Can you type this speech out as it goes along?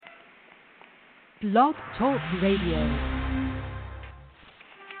Blog Talk Radio.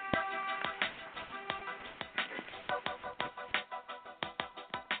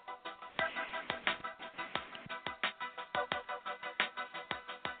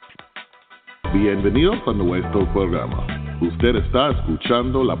 Bienvenidos a nuestro programa. Usted está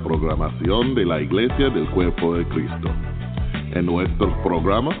escuchando la programación de la Iglesia del Cuerpo de Cristo. En nuestros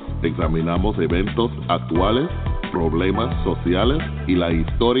programas examinamos eventos actuales, problemas sociales y la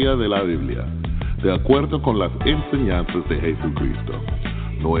historia de la Biblia, de acuerdo con las enseñanzas de Jesucristo.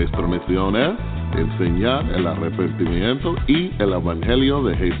 Nuestra misión es enseñar el arrepentimiento y el Evangelio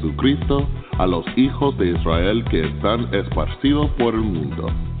de Jesucristo a los hijos de Israel que están esparcidos por el mundo.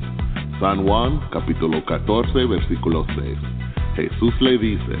 San Juan, capítulo 14, versículo 6. Jesús le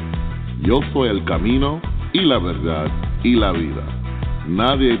dice: Yo soy el camino y la verdad y la vida.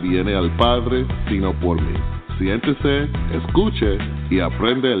 Nadie viene al Padre sino por mí. Siéntese, escuche y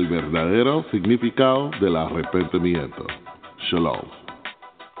aprende el verdadero significado del arrepentimiento. Shalom.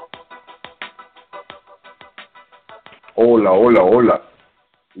 Hola, hola, hola.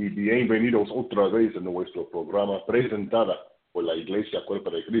 Y bienvenidos otra vez a nuestro programa presentada por la Iglesia Cuerpo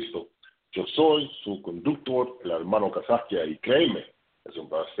de Cristo. Yo soy su conductor, el hermano Casaquia, y créeme, es un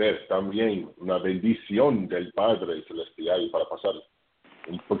placer, también una bendición del Padre Celestial para pasar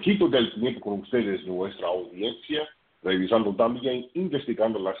un poquito del tiempo con ustedes, nuestra audiencia, revisando también,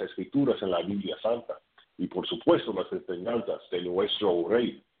 investigando las escrituras en la Biblia Santa y por supuesto las enseñanzas de nuestro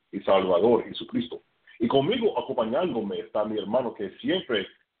Rey y Salvador Jesucristo. Y conmigo acompañándome está mi hermano que siempre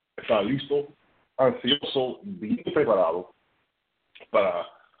está listo, ansioso, bien preparado para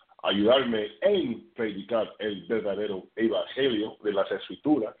ayudarme en predicar el verdadero evangelio de las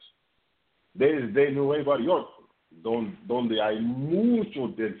escrituras desde Nueva York, donde hay mucho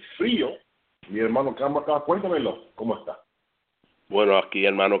del frío. Mi hermano Camaca, cuéntamelo, ¿cómo está? Bueno, aquí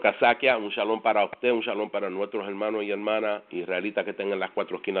hermano Casaquia, un shalom para usted, un shalom para nuestros hermanos y hermanas israelitas que estén en las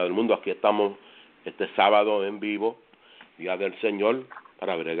cuatro esquinas del mundo. Aquí estamos este sábado en vivo, Día del Señor,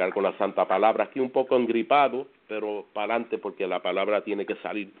 para bregar con la Santa Palabra. Aquí un poco engripado, pero para adelante porque la palabra tiene que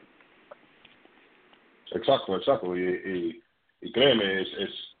salir. Exacto. Y créeme,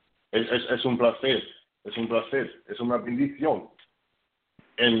 es un placer, es una bendición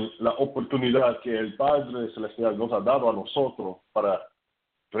en la oportunidad que el Padre Celestial nos ha dado a nosotros para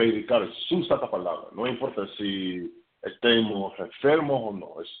predicar su santa palabra. No importa si estemos enfermos o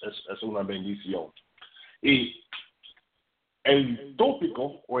no, es una bendición. Y el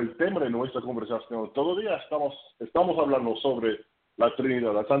tópico o el tema de nuestra conversación, todavía estamos hablando sobre la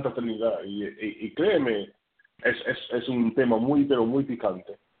Trinidad, la Santa Trinidad, y créeme, es un tema muy, pero muy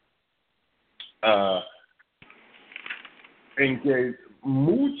picante, en que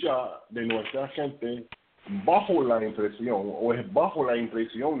mucha de nuestra gente es bajo la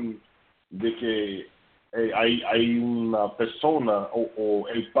impresión de que hay una persona o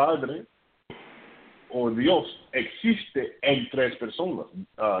el Padre o Dios existe en tres personas,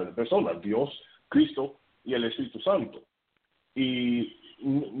 Dios, Cristo y el Espíritu Santo. Y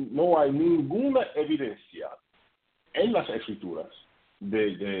no hay ninguna evidencia en las escrituras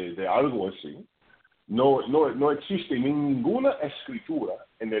de algo así. No existe ninguna escritura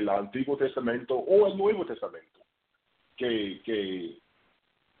en el Antiguo Testamento o el Nuevo Testamento que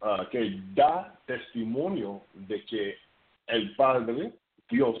da testimonio de que el Padre,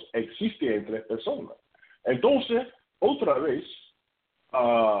 Dios, existe en tres personas. Entonces, otra vez,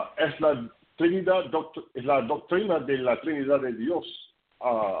 es la Trinidad, es la doctrina de la Trinidad de Dios.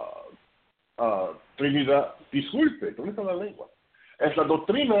 Trinidad, disculpe, ¿dónde está la lengua? Es la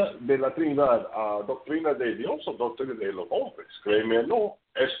doctrina de la Trinidad, doctrina de Dios o doctrina de los hombres. Créeme, no,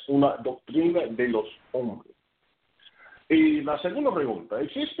 es una doctrina de los hombres. Y la segunda pregunta,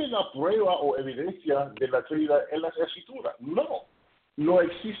 ¿existe la prueba o evidencia de la Trinidad en las Escrituras? No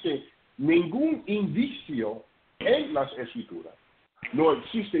existe ningún indicio en las Escrituras. No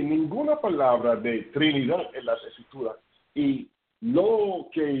existe ninguna palabra de Trinidad en las Escrituras. Y lo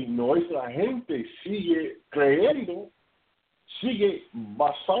que nuestra gente sigue creyendo, sigue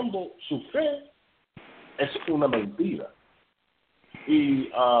basando su fe, es una mentira.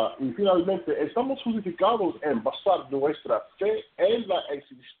 Y finalmente, ¿estamos justificados en basar nuestra fe en la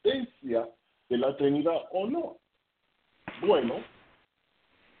existencia de la Trinidad o no? Bueno,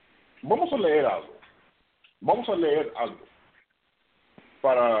 vamos a leer algo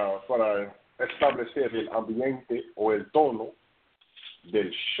para establecer el ambiente o el tono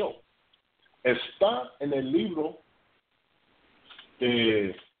del show. Está en el libro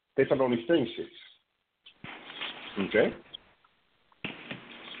de Tesalonicenses. ¿Ok?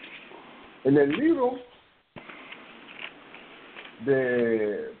 En el libro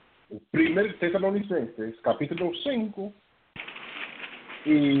de 1 1 Tesalonicenses, capítulo 5,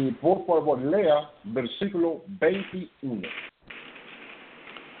 y por favor lea versículo 21.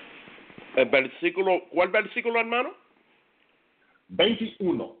 ¿Cuál versículo, hermano?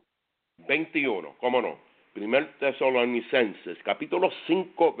 21. 21, ¿cómo no? 1 Tesalonicenses, capítulo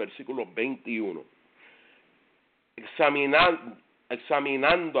 5, versículo 21.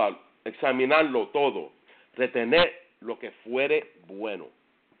 Examinarlo todo, retener lo que fuere bueno.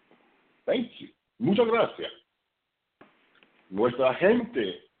 Thank you. Muchas gracias. Nuestra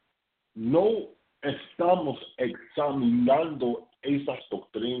gente no estamos examinando esas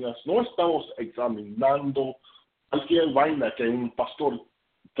doctrinas, no estamos examinando cualquier vaina que un pastor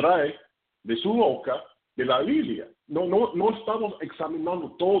trae de su boca de la Biblia. No estamos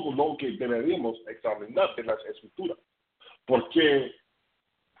examinando todo lo que deberíamos examinar de las escrituras, porque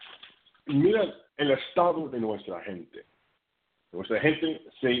mira el estado de nuestra gente. Nuestra gente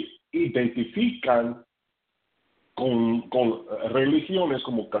se identifican con religiones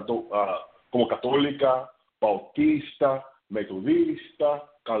como católica, bautista, metodista,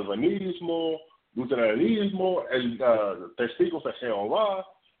 calvinismo, luteranismo, testigos de Jehová,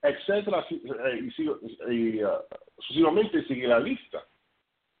 etcétera, y sucesivamente sigue la lista.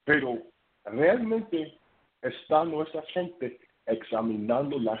 Pero realmente está nuestra gente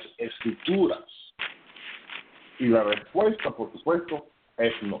examinando las escrituras. Y la respuesta, por supuesto,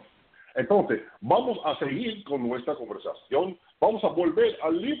 es no. Entonces, vamos a seguir con nuestra conversación. Vamos a volver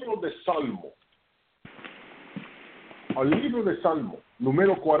al libro de Salmo. Al libro de Salmo,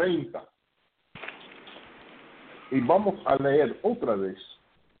 número 40. Y vamos a leer otra vez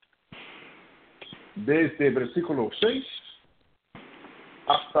desde versículo 6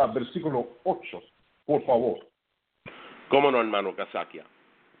 hasta versículo 8, por favor. ¿Cómo no, hermano Casaquia?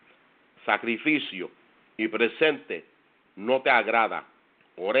 Sacrificio y presente no te agrada,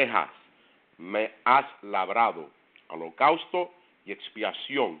 orejas me has labrado, holocausto y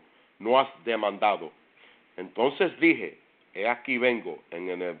expiación no has demandado. Entonces dije, he aquí vengo, en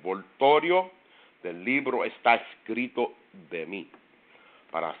el envoltorio del libro está escrito de mí,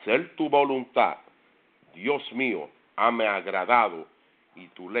 para hacer tu voluntad, Dios mío, hame agradado, y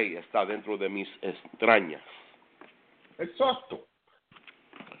tu ley está dentro de mis entrañas. Exacto.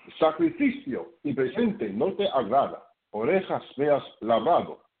 Sacrificio y presente no te agrada, orejas me has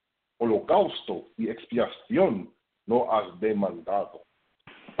labrado, holocausto y expiación no has demandado.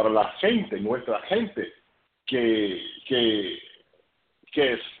 Para la gente, nuestra gente, que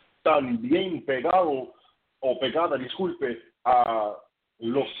es tan bien pegado o pegada, disculpe, a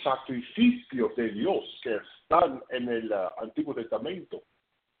los sacrificios de Dios que están en el Antiguo Testamento.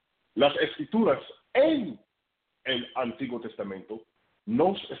 Las escrituras en el Antiguo Testamento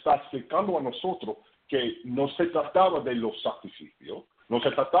nos está explicando a nosotros que no se trataba de los sacrificios, no se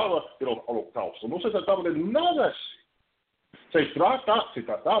trataba de los holocaustos, no se trataba de nada así. Se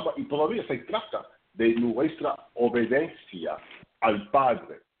trataba y todavía se trata de nuestra obediencia al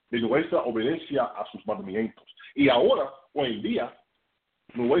Padre, de nuestra obediencia a sus mandamientos. Y ahora, hoy en día,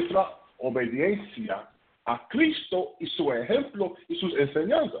 nuestra obediencia a Cristo y su ejemplo y sus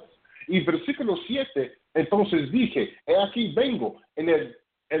enseñanzas. Y versículo 7, entonces dije, he aquí vengo, en el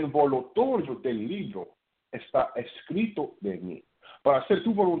envoltorio del libro está escrito de mí, para hacer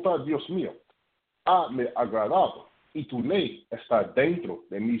tu voluntad, Dios mío, hame agradado, y tu ley está dentro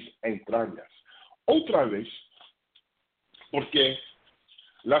de mis entrañas. Otra vez, porque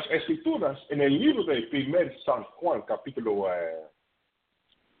las escrituras en el libro de 1 San Juan, capítulo,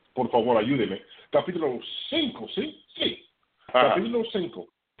 por favor ayúdeme, capítulo 5, ¿sí? Sí, capítulo 5.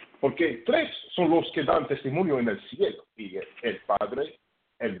 Porque 3 son los que dan testimonio en el cielo, y el Padre,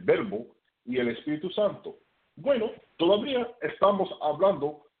 el Verbo y el Espíritu Santo. Bueno, todavía estamos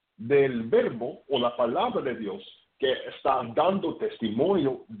hablando del Verbo o la palabra de Dios que está dando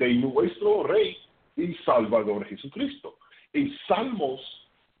testimonio de nuestro Rey y Salvador Jesucristo. En Salmos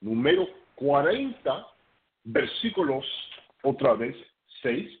número 40, versículos, otra vez,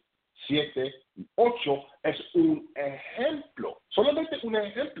 6, 7 y 8, es un ejemplo, solamente un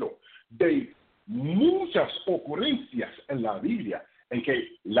ejemplo de muchas ocurrencias en la Biblia, en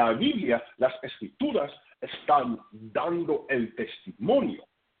que la Biblia, las escrituras, están dando el testimonio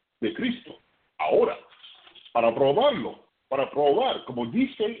de Cristo. Ahora, para probar, como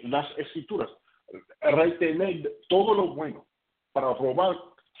dicen las escrituras, retener todo lo bueno, para probar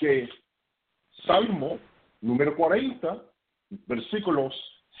que Salmo número 40, versículos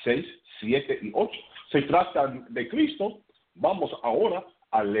 6, 7 y 8, se tratan de Cristo. Vamos ahora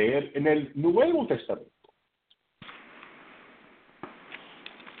a leer en el Nuevo Testamento.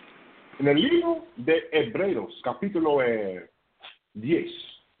 En el libro de Hebreos, capítulo 10,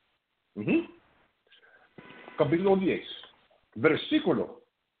 Ujú. Capítulo 10, versículo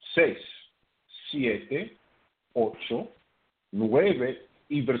 6, 7, 8, 9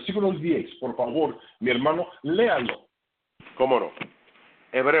 y versículo 10. Por favor, mi hermano, léalo. ¿Cómo no?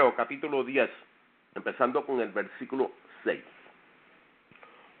 Hebreo capítulo 10, empezando con el versículo 6.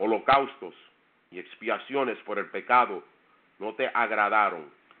 Holocaustos y expiaciones por el pecado no te agradaron.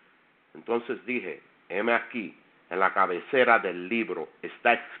 Entonces dije, heme aquí, en la cabecera del libro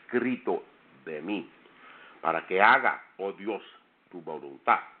está escrito de mí, para que haga, oh Dios, tu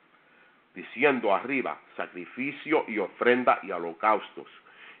voluntad. Diciendo arriba, sacrificio y ofrenda y holocaustos,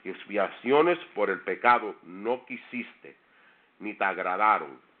 y expiaciones por el pecado no quisiste, ni te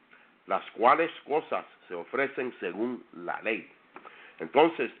agradaron, las cuales cosas se ofrecen según la ley.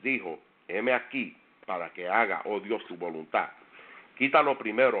 Entonces dijo, heme aquí, para que haga, oh Dios, tu voluntad. Quita lo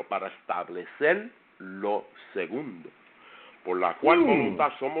primero para establecer lo segundo, por la cual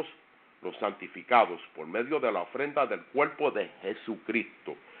voluntad somos los santificados, por medio de la ofrenda del cuerpo de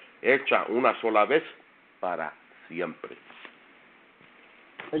Jesucristo, hecha una sola vez para siempre.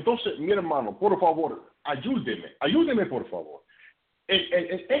 Entonces, mi hermano, por favor, ayúdeme por favor.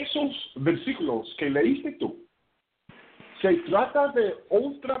 En esos versículos que leíste tú, se trata de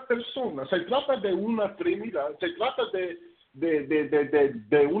otra persona, se trata de una Trinidad, se trata de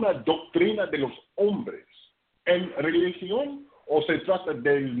una doctrina de los hombres en religión, o se trata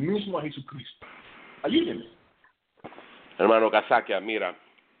del mismo Jesucristo. Ayúdenme. Hermano Casaquia, mira,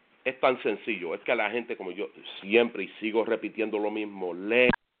 es tan sencillo, es que la gente, como yo siempre y sigo repitiendo lo mismo,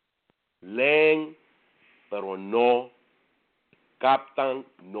 leen, pero no captan,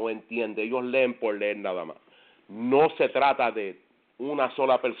 no entienden. Ellos leen por leer nada más. No se trata de una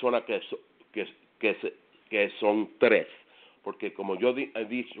sola persona que son tres, porque como yo he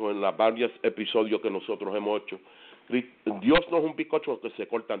dicho en los varios episodios que nosotros hemos hecho, Dios no es un bizcocho que se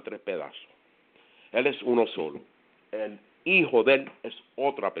corta en tres pedazos. Él es uno solo. El Hijo de Él es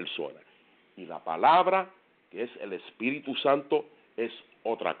otra persona. Y la palabra, que es el Espíritu Santo, es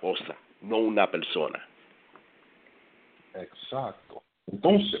otra cosa, no una persona. Exacto.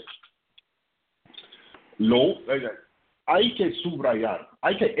 Entonces, hay que subrayar,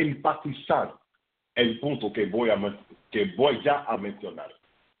 hay que enfatizar el punto que voy ya a mencionar.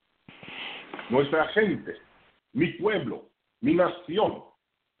 Nuestra gente, mi pueblo, mi nación,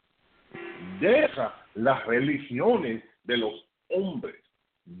 deja las religiones de los hombres,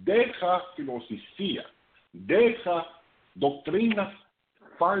 deja filosofía, deja doctrinas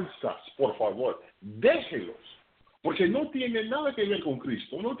falsas, por favor, déjelos. Porque no tiene nada que ver con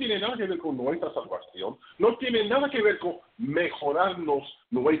Cristo, no tiene nada que ver con nuestra salvación, no tiene nada que ver con mejorarnos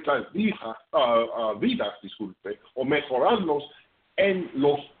nuestras vidas, o mejorarnos en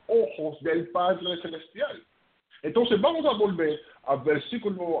los ojos del Padre Celestial. Entonces vamos a volver al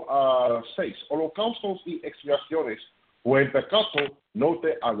versículo 6. Holocaustos y expiaciones por el pecado no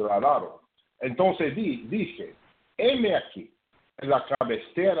te agradaron. Entonces dije, heme aquí, en la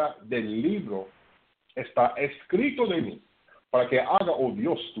cabecera del libro está escrito de mí, para que haga, oh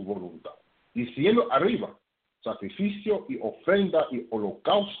Dios, tu voluntad. Diciendo arriba, sacrificio y ofrenda y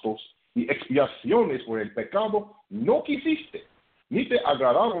holocaustos y expiaciones por el pecado no quisiste, ni te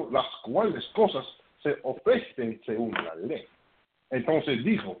agradaron, las cuales cosas se ofrecen según la ley. Entonces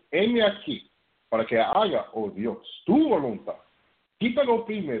dijo, heme aquí, para que haga, oh Dios, tu voluntad. Quítalo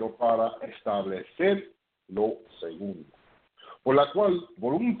primero para establecer lo segundo, por la cual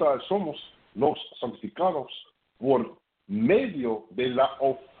voluntad somos los santificados por medio de la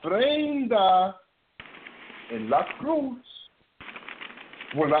ofrenda en la cruz,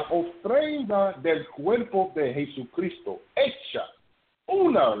 por la ofrenda del cuerpo de Jesucristo, hecha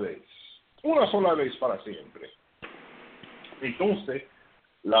una sola vez para siempre. Entonces,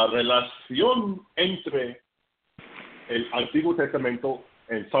 la relación entre el Antiguo Testamento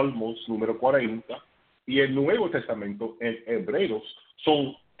en Salmos número 40 y el Nuevo Testamento en Hebreos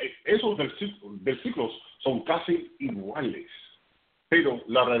esos versículos son casi iguales, pero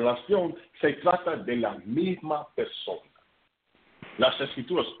la relación se trata de la misma persona. Las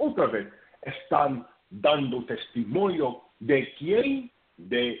escrituras otra vez están dando testimonio de quién,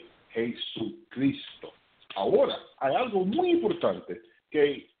 de Jesucristo. Ahora, hay algo muy importante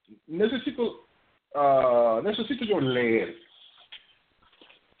que necesito yo leer.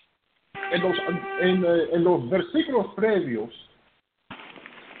 En los versículos previos,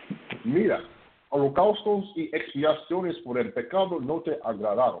 mira, holocaustos y expiaciones por el pecado no te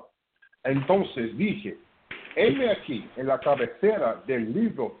agradaron. Entonces dije, heme aquí en la cabecera del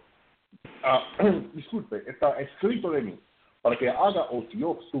libro, está escrito de mí, para que haga, oh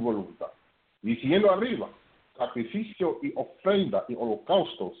Dios, tu voluntad. Diciendo arriba, sacrificio y ofrenda y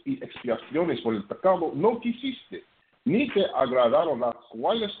holocaustos y expiaciones por el pecado no quisiste, ni te agradaron las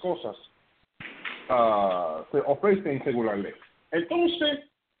cuales cosas se ofrecen según la ley. Entonces,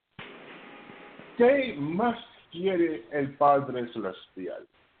 ¿qué más quiere el Padre Celestial?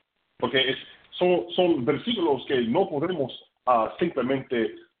 Porque son versículos que no podemos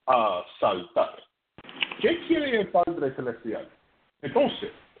simplemente saltar. ¿Qué quiere el Padre Celestial?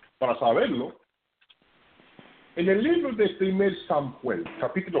 Entonces, para saberlo, en el libro de 1 Samuel,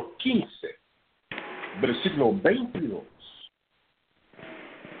 capítulo 15, versículo 22,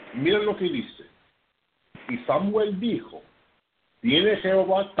 miren lo que dice. Y Samuel dijo, ¿tiene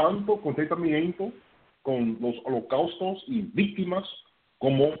Jehová tanto contentamiento con los holocaustos y víctimas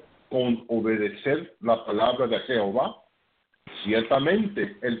como con obedecer la palabra de Jehová?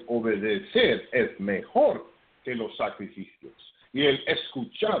 Ciertamente el obedecer es mejor que los sacrificios y el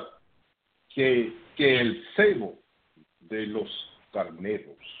escuchar que el cebo de los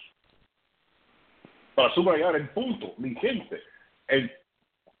carneros. Para subrayar el punto, mi gente,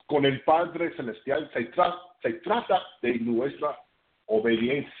 con el Padre Celestial se trata de nuestra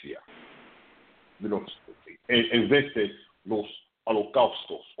obediencia en vez de los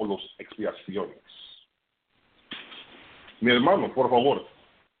holocaustos o las expiaciones. Mi hermano, por favor,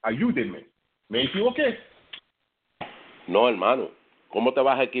 ayúdenme. ¿Me equivoqué? No, hermano. ¿Cómo te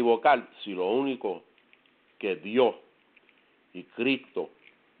vas a equivocar si lo único que Dios y Cristo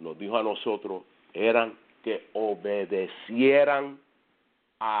nos dijo a nosotros eran que obedecieran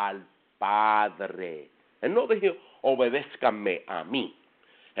al Padre? Él no dijo, obedézcanme a mí.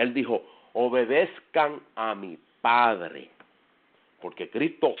 Él dijo, obedezcan a mi Padre. Porque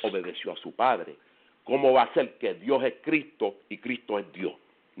Cristo obedeció a su Padre. ¿Cómo va a ser que Dios es Cristo y Cristo es Dios?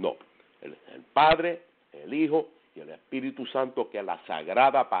 No. Él es el Padre, el Hijo y el Espíritu Santo, que es la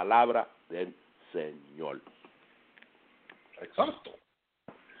sagrada palabra del Señor. Exacto.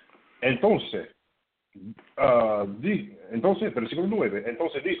 Entonces, versículo 9,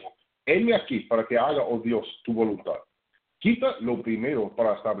 entonces dijo, heme aquí para que haga, oh Dios, tu voluntad. Quita lo primero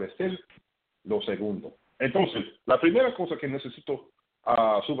para establecer lo segundo. Entonces, la primera cosa que necesito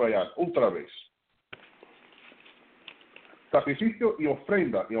subrayar otra vez. Sacrificio y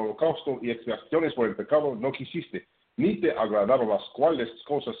ofrenda y holocausto y expiaciones por el pecado no quisiste, ni te agradaron las cuales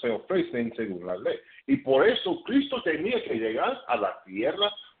cosas se ofrecen según la ley. Y por eso Cristo tenía que llegar a la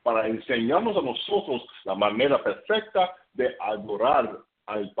tierra para enseñarnos a nosotros la manera perfecta de adorar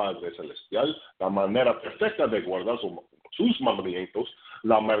al Padre Celestial, la manera perfecta de guardar sus mandamientos,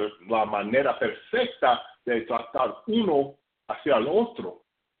 la manera perfecta de tratar uno hacia el otro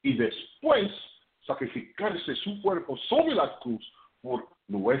y después sacrificarse su cuerpo sobre la cruz por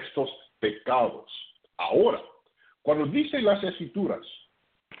nuestros pecados. Ahora, cuando dice las escrituras,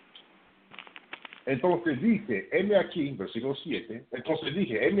 entonces dice, heme aquí, versículo 7, entonces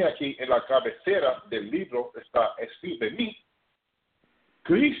dije, heme aquí en la cabecera del libro está escrito de mí,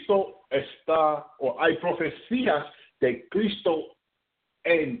 Cristo está, o hay profecías de Cristo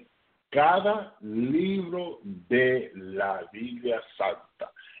en cada libro de la Biblia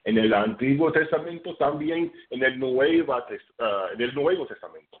Santa. En el Antiguo Testamento, también en el Nuevo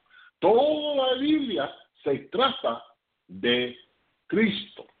Testamento. Toda la Biblia se trata de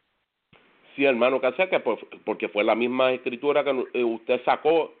Cristo. Sí, hermano Casaca, porque fue la misma escritura que usted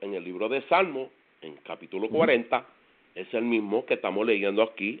sacó en el libro de Salmos, en capítulo 40, es el mismo que estamos leyendo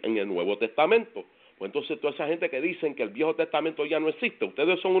aquí en el Nuevo Testamento. Pues entonces toda esa gente que dicen que el Viejo Testamento ya no existe,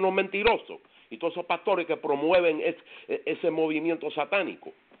 ustedes son unos mentirosos, y todos esos pastores que promueven ese movimiento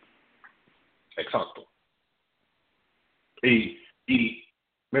satánico. Exacto. Y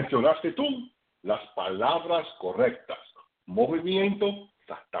mencionaste tú las palabras correctas, movimiento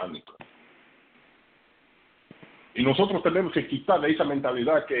satánico. Y nosotros tenemos que quitarle esa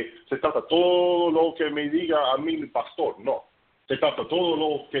mentalidad que se trata todo lo que me diga a mí el pastor. No, se trata todo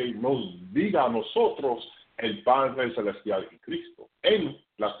lo que nos diga a nosotros el Padre Celestial y Cristo en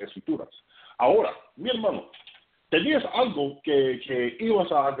las Escrituras. Ahora, mi hermano, tenías algo que ibas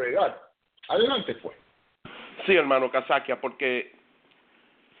a agregar. Adelante, pues. Sí, hermano Casaquia, porque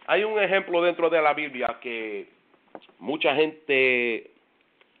hay un ejemplo dentro de la Biblia que mucha gente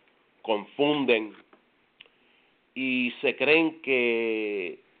confunden y se creen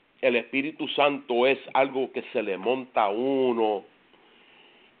que el Espíritu Santo es algo que se le monta a uno,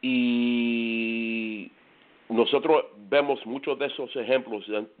 y nosotros vemos muchos de esos ejemplos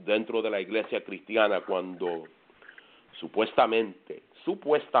dentro de la iglesia cristiana cuando supuestamente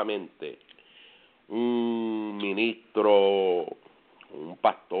un ministro, un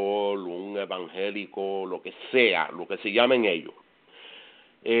pastor, un evangélico, lo que sea, lo que se llamen ellos,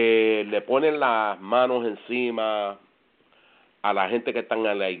 le ponen las manos encima a la gente que están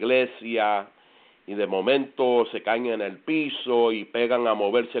en la iglesia y de momento se caen en el piso y pegan a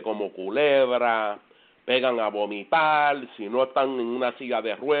moverse como culebra, pegan a vomitar, si no están en una silla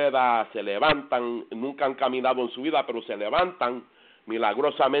de ruedas, se levantan, nunca han caminado en su vida, pero se levantan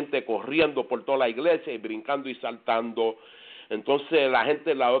milagrosamente corriendo por toda la iglesia y brincando y saltando. Entonces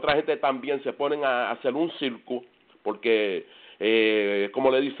la otra gente también se ponen a hacer un circo, porque,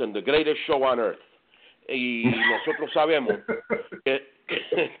 como le dicen, the greatest show on earth. Y nosotros sabemos que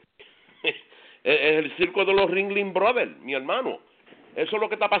es el circo de los Ringling Brothers, mi hermano. Eso es lo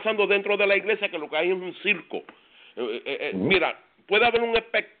que está pasando dentro de la iglesia, que lo que hay es un circo. Mira, puede haber un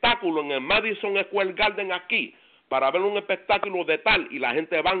espectáculo en el Madison Square Garden aquí, para ver un espectáculo de tal, y la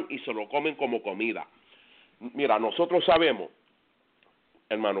gente van y se lo comen como comida. Mira, nosotros sabemos,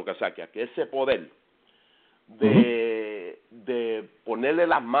 hermano Casaquia, que ese poder de ponerle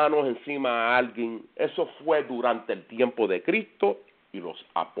las manos encima a alguien, eso fue durante el tiempo de Cristo y los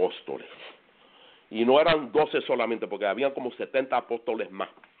apóstoles. Y no eran 12 solamente, porque habían como 70 apóstoles más.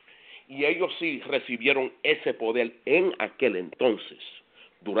 Y ellos sí recibieron ese poder en aquel entonces,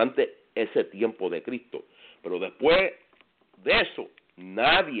 durante ese tiempo de Cristo. Pero después de eso,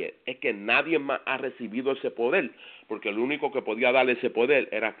 nadie más ha recibido ese poder, porque el único que podía darle ese poder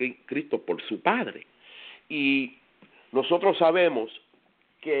era Cristo por su Padre. Y nosotros sabemos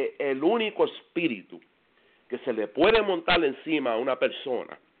que el único espíritu que se le puede montar encima a una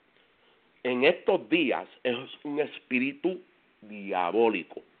persona en estos días es un espíritu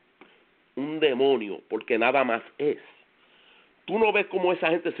diabólico, un demonio, porque nada más es. Tú no ves cómo esa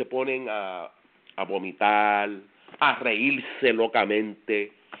gente se ponen a vomitar, a reírse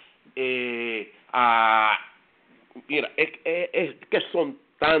locamente, mira, es que son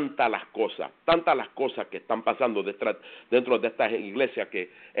tantas las cosas que están pasando dentro de estas iglesias, que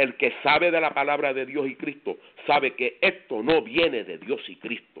el que sabe de la palabra de Dios y Cristo sabe que esto no viene de Dios y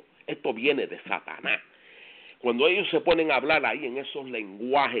Cristo, esto viene de Satanás. Cuando ellos se ponen a hablar ahí en esos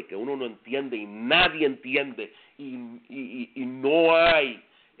lenguajes que uno no entiende y nadie entiende, y no hay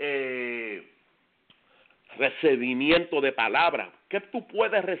recibimiento de palabras, ¿qué tú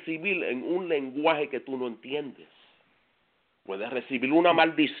puedes recibir en un lenguaje que tú no entiendes? Puedes recibir una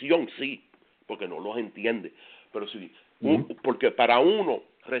maldición, sí, porque no los entiende. Pero sí, porque para uno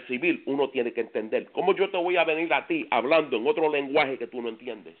recibir, uno tiene que entender. ¿Cómo yo te voy a venir a ti hablando en otro lenguaje que tú no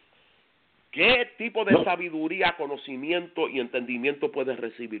entiendes? ¿Qué tipo de sabiduría, conocimiento y entendimiento puedes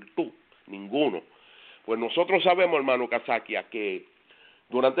recibir tú? Ninguno. Pues nosotros sabemos, hermano Casaquia, que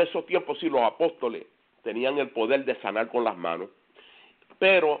durante esos tiempos sí los apóstoles tenían el poder de sanar con las manos,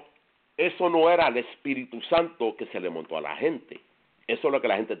 pero eso no era el Espíritu Santo que se le montó a la gente. Eso es lo que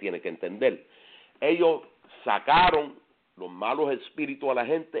la gente tiene que entender. Ellos sacaron los malos espíritus a la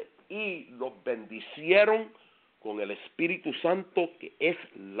gente y los bendicieron con el Espíritu Santo, que es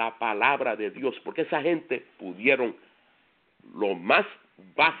la palabra de Dios, porque esa gente pudieron lo más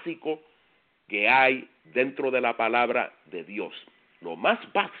básico que hay dentro de la palabra de Dios. Lo más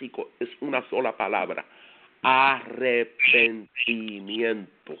básico es una sola palabra: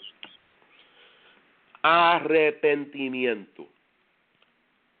 arrepentimiento. Arrepentimiento.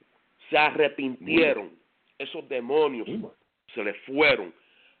 Se arrepintieron, esos demonios se les fueron,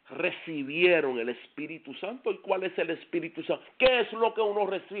 recibieron el Espíritu Santo. ¿Y cuál es el Espíritu Santo? ¿Qué es lo que uno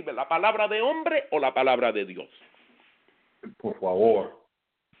recibe? ¿La palabra de hombre o la palabra de Dios? Por favor.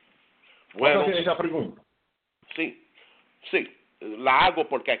 Bueno, ¿Puedo hacer esa pregunta? Sí, la hago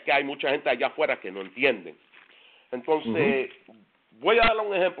porque aquí hay mucha gente allá afuera que no entienden. Entonces, voy a darle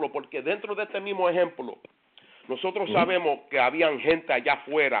un ejemplo, porque dentro de este mismo ejemplo, nosotros sabemos que habían gente allá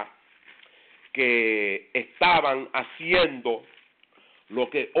afuera que estaban haciendo lo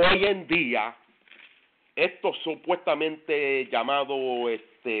que hoy en día estos supuestamente llamados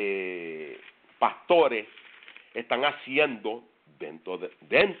pastores están haciendo dentro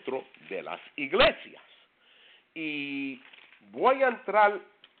de las iglesias. Y voy a entrar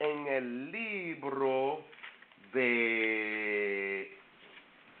en el libro de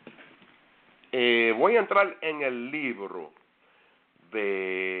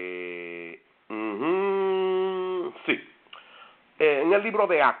en el libro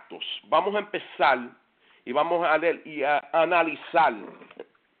de Actos. Vamos a empezar y vamos a leer y a analizar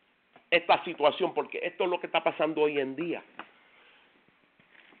esta situación, porque esto es lo que está pasando hoy en día.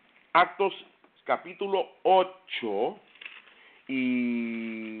 Actos capítulo 8,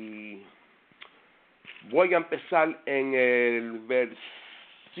 y voy a empezar en el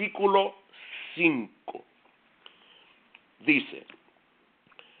versículo 5. Dice: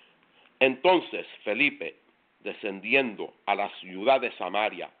 entonces Felipe, descendiendo a la ciudad de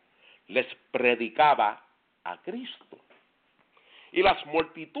Samaria, les predicaba a Cristo. Y las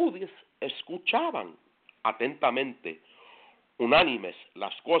multitudes escuchaban atentamente, unánimes,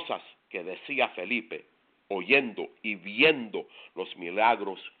 las cosas que decía Felipe, oyendo y viendo los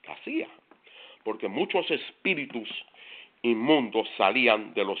milagros que hacía. Porque muchos espíritus inmundos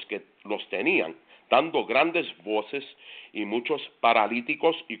salían de los que los tenían, dando grandes voces, y muchos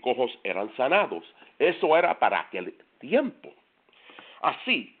paralíticos y cojos eran sanados. Eso era para aquel tiempo.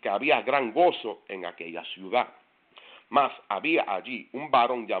 Así que había gran gozo en aquella ciudad. Mas había allí un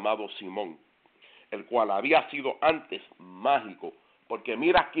varón llamado Simón, el cual había sido antes mágico. Porque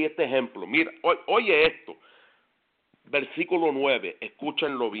mira aquí este ejemplo, mira, oye esto, versículo 9,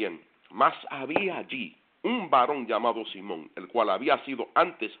 escúchenlo bien. Mas había allí un varón llamado Simón, el cual había sido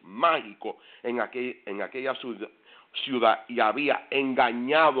antes mágico en aquella ciudad, y había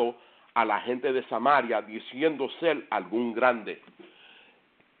engañado a la gente de Samaria, diciendo ser algún grande.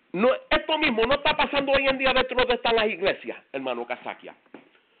 No, esto mismo no está pasando hoy en día dentro de las iglesias, hermano Casaquia.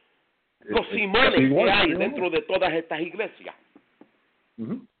 Los Simones que hay dentro de todas estas iglesias.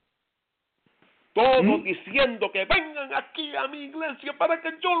 Todos diciendo que vengan aquí a mi iglesia para que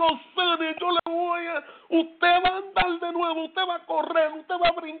yo los sane, yo le voy a... Usted va a andar de nuevo, usted va a correr, usted va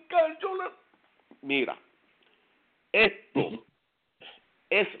a brincar, Mira, esto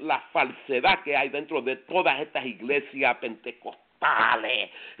es la falsedad que hay dentro de todas estas iglesias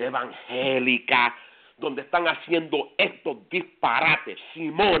pentecostales, evangélicas, donde están haciendo estos disparates.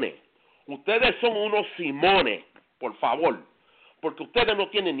 Simones, ustedes son unos Simones, por favor. Porque ustedes no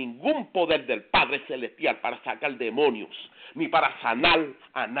tienen ningún poder del Padre Celestial para sacar demonios, ni para sanar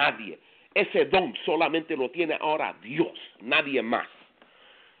a nadie. Ese don solamente lo tiene ahora Dios, nadie más.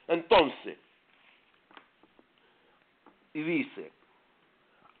 Entonces, y dice,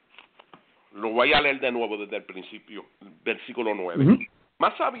 lo voy a leer de nuevo desde el principio, versículo 9.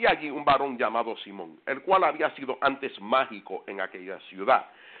 Mas había allí un varón llamado Simón, el cual había sido antes mágico en aquella ciudad,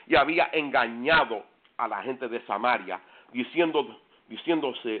 y había engañado a la gente de Samaria,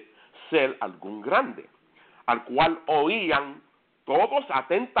 diciéndose ser algún grande, al cual oían todos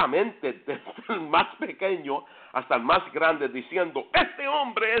atentamente, desde el más pequeño hasta el más grande, diciendo, este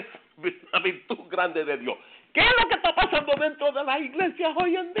hombre es la virtud grande de Dios. ¿Qué es lo que está pasando dentro de las iglesias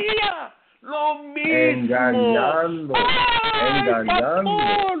hoy en día? Lo mismo. Engañando.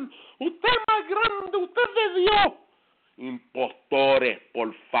 Pastor, usted es más grande, usted es de Dios. Impostores,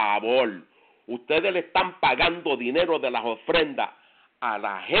 por favor. Ustedes le están pagando dinero de las ofrendas a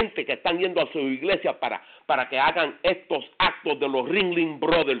la gente que están yendo a su iglesia para que hagan estos actos de los Ringling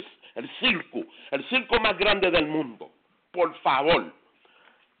Brothers, el circo más grande del mundo. Por favor,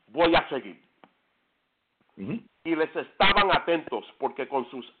 voy a seguir. Y les estaban atentos porque con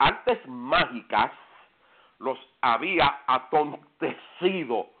sus artes mágicas los había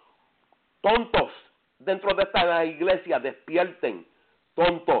atontecido. Tontos, dentro de esta iglesia, despierten,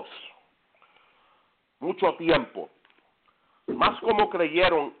 tontos. Mucho tiempo. Más como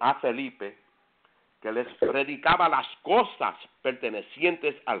creyeron a Felipe, que les predicaba las cosas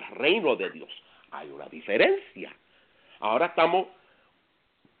pertenecientes al reino de Dios. Hay una diferencia. Ahora estamos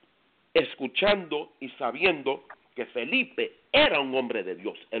escuchando y sabiendo que Felipe era un hombre de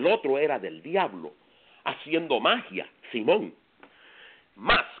Dios. El otro era del diablo, haciendo magia, Simón.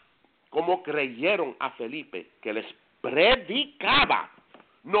 Más como creyeron a Felipe, que les predicaba.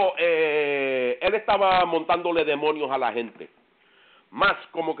 No, él estaba montándole demonios a la gente. Más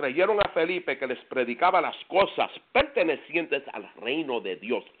como creyeron a Felipe, que les predicaba las cosas pertenecientes al reino de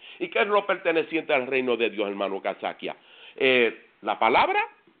Dios. ¿Y qué es lo perteneciente al reino de Dios, hermano Casaquia? ¿La palabra?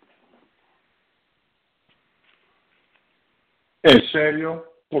 ¿En serio?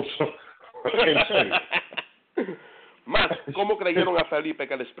 ¿En serio? Más como creyeron a Felipe,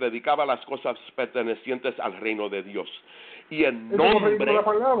 que les predicaba las cosas pertenecientes al reino de Dios. Y en nombre... la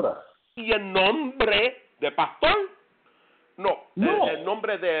palabra? ¿Y en nombre de pastor? No. En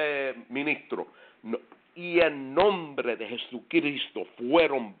nombre de ministro. No. Y en nombre de Jesucristo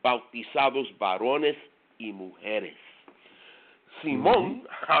fueron bautizados varones y mujeres. Simón,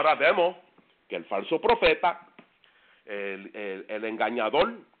 ahora vemos que el falso profeta, el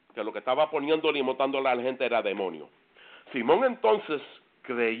engañador, que lo que estaba poniéndole y montándole a la gente era demonio. Simón entonces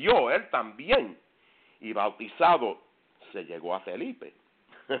creyó, él también, y bautizado se llegó a Felipe.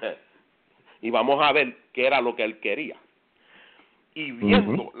 Y vamos a ver qué era lo que él quería. Y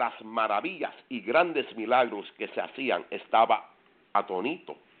viendo las maravillas y grandes milagros que se hacían, estaba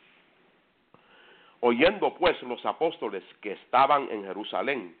atónito. Oyendo pues los apóstoles que estaban en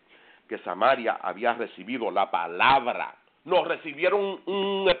Jerusalén, que Samaria había recibido la palabra. No, recibieron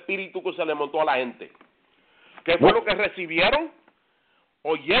un espíritu que se le montó a la gente. ¿Qué fue lo que recibieron?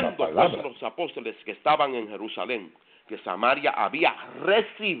 Oyendo pues los apóstoles que estaban en Jerusalén, que Samaria había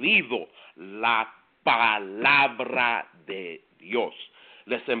recibido la palabra de Dios,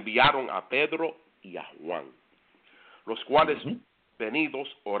 les enviaron a Pedro y a Juan, los cuales venidos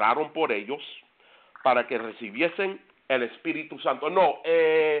oraron por ellos para que recibiesen el Espíritu Santo. No,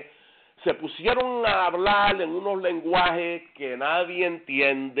 se pusieron a hablar en unos lenguajes que nadie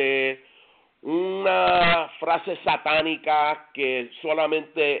entiende, una frase satánica que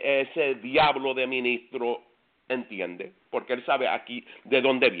solamente ese diablo de ministro entiende, porque él sabe aquí de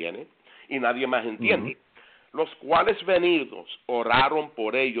dónde viene y nadie más entiende. Los cuales venidos oraron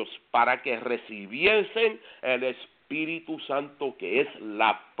por ellos para que recibiesen el Espíritu Santo, que es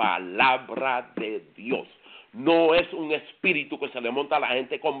la palabra de Dios. No es un espíritu que se le monta a la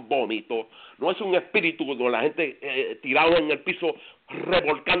gente con vómito, no es un espíritu con la gente tirado en el piso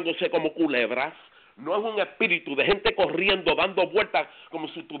revolcándose como culebras, no es un espíritu de gente corriendo, dando vueltas como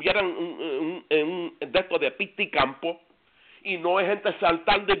si estuvieran en de esto de pista y campo, y no es gente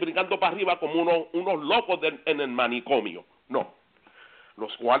saltando y brincando para arriba como unos locos en el manicomio, no.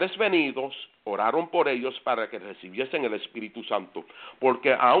 Los cuales venidos oraron por ellos para que recibiesen el Espíritu Santo,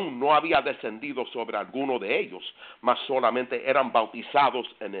 porque aún no había descendido sobre alguno de ellos, mas solamente eran bautizados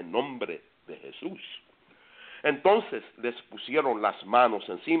en el nombre de Jesús. Entonces les pusieron las manos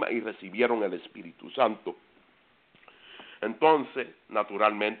encima y recibieron el Espíritu Santo. Entonces,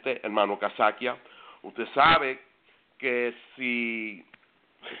 naturalmente, hermano Casaquia, usted sabe que si...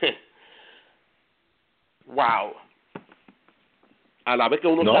 ¡Wow! A la vez que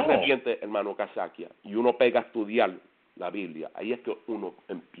uno se arrepiente, hermano Casaquia, y uno pega a estudiar la Biblia, ahí es que uno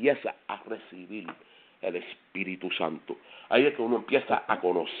empieza a recibir el Espíritu Santo. Ahí es que uno empieza a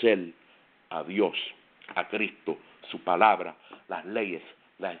conocer a Dios, a Cristo, su palabra, las leyes,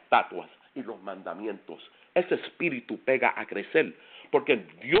 las estatuas y los mandamientos. Ese espíritu pega a crecer, porque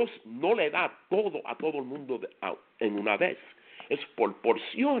Dios no le da todo a todo el mundo en una vez. Es por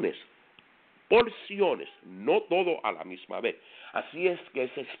porciones, no todo a la misma vez. Así es que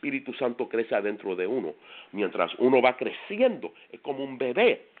ese Espíritu Santo crece adentro de uno. Mientras uno va creciendo, es como un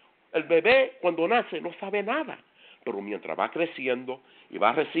bebé. El bebé cuando nace no sabe nada, pero mientras va creciendo y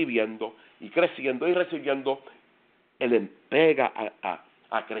va recibiendo y creciendo y recibiendo, él pega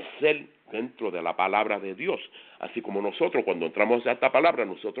a crecer dentro de la palabra de Dios. Así como nosotros cuando entramos a esta palabra,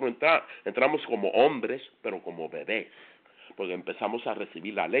 nosotros entramos como hombres, pero como bebés, porque empezamos a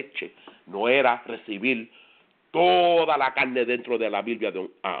recibir la leche. No era recibir toda la carne dentro de la Biblia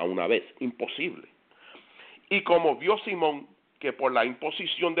a una vez, imposible. Y como vio Simón que por la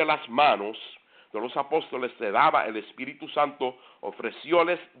imposición de las manos de los apóstoles se daba el Espíritu Santo,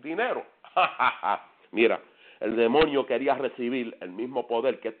 ofrecióles dinero. Mira, el demonio quería recibir el mismo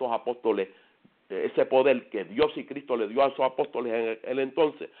poder que estos apóstoles, ese poder que Dios y Cristo le dio a esos apóstoles en el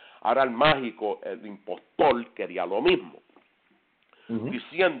entonces. Ahora el mágico, el impostor, quería lo mismo,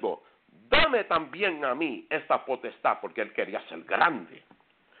 diciendo: dame también a mí esta potestad, porque él quería ser grande,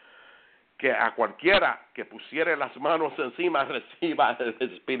 que a cualquiera que pusiere las manos encima reciba el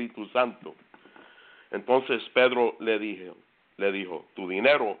Espíritu Santo. Entonces Pedro le dijo: tu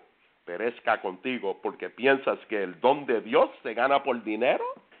dinero perezca contigo, porque piensas que el don de Dios se gana por dinero.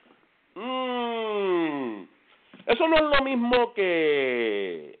 Eso no es lo mismo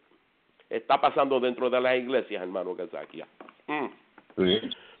que está pasando dentro de las iglesias, hermano Casaquia. Sí.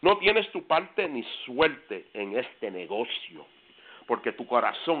 No tienes tu parte ni suerte en este negocio, porque tu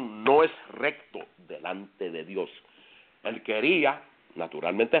corazón no es recto delante de Dios. Él quería,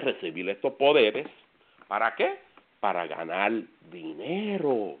 naturalmente, recibir estos poderes. ¿Para qué? Para ganar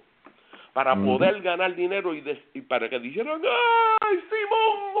dinero. Para poder ganar dinero y para que dijeran: ¡ay,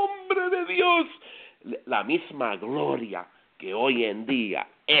 Simón, hombre de Dios! La misma gloria que hoy en día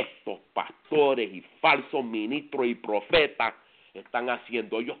estos pastores y falsos ministros y profetas están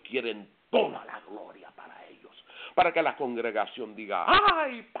haciendo. Ellos quieren toda la gloria para ellos, para que la congregación diga: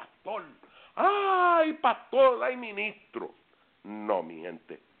 ¡ay, pastor! ¡Ay, pastor! ¡Ay, ministro! No, mi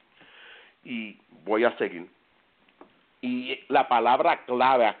gente. Y voy a seguir. Y la palabra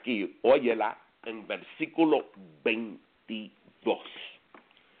clave aquí, óyela, en versículo 22,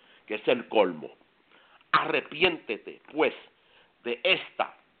 que es el colmo. Arrepiéntete, pues, de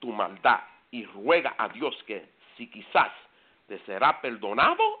esta tu maldad y ruega a Dios que, si quizás te será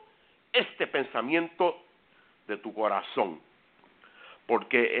perdonado este pensamiento de tu corazón,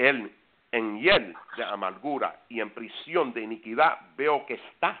 porque en hiel de amargura y en prisión de iniquidad veo que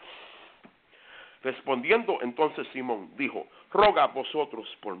estás. Respondiendo entonces Simón dijo: roga vosotros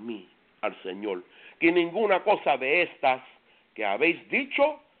por mí al Señor, que ninguna cosa de estas que habéis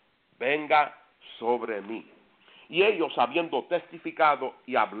dicho venga sobre mí. Y ellos habiendo testificado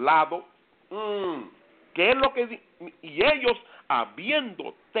y hablado, ¿qué es lo que y ellos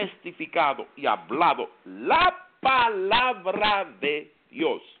habiendo testificado y hablado la palabra de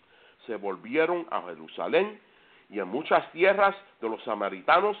Dios, se volvieron a Jerusalén, y en muchas tierras de los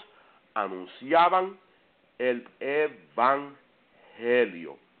samaritanos anunciaban el evangelio.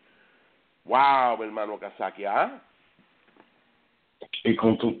 Wow, hermano Kazaki, ¿ah? Y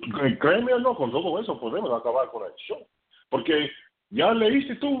créeme o no, con todo eso podemos acabar con el show. Porque ya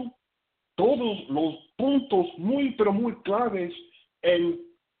leíste tú todos los puntos muy, pero muy claves en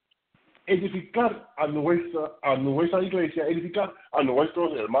edificar a nuestra iglesia, edificar a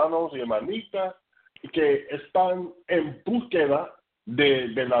nuestros hermanos y hermanitas que están en búsqueda de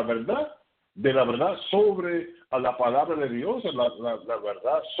la verdad sobre la palabra de Dios, la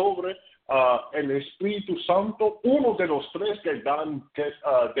verdad sobre el Espíritu Santo, uno de los tres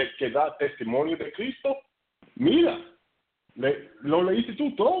que da testimonio de Cristo. Mira, lo leíste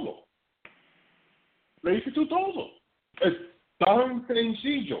tú todo. Leíste tú todo. Es tan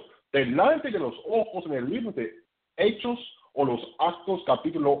sencillo. Delante de los ojos en el libro de Hechos o los Actos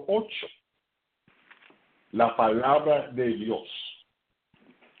capítulo 8. La palabra de Dios.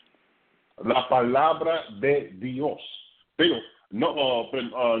 La palabra de Dios. Pero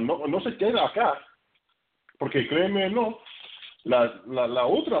no se queda acá, porque créeme o no, la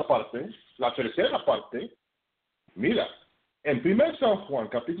otra parte, la tercera parte, mira, en 1 San Juan,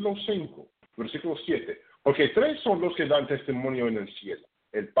 capítulo 5, versículo 7, porque tres son los que dan testimonio en el cielo,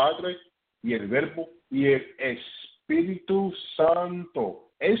 el Padre y el Verbo y el Espíritu Santo.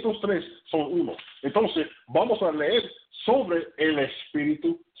 Estos tres son uno. Entonces, vamos a leer sobre el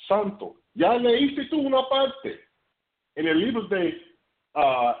Espíritu Santo. Ya leíste tú una parte en el libro de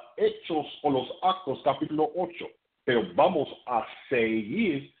Hechos o los Actos, capítulo 8. Pero vamos a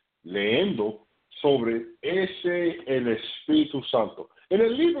seguir leyendo sobre el Espíritu Santo. En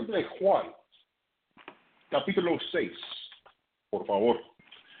el libro de Juan, capítulo 6, por favor.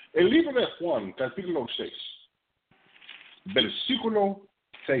 El libro de Juan, capítulo 6, versículo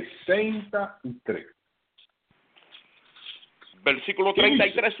 63. Versículo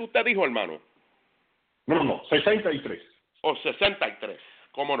 33, usted dijo, hermano. No, 63. O 63,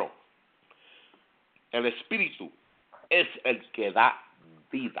 ¿cómo no? El Espíritu es el que da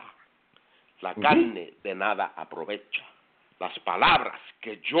vida. La carne de nada aprovecha. Las palabras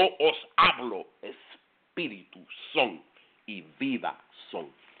que yo os hablo, espíritu son y vida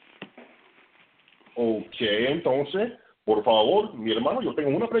son. Ok, entonces, por favor, mi hermano, yo tengo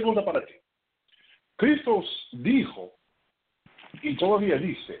una pregunta para ti. Cristo dijo, y todavía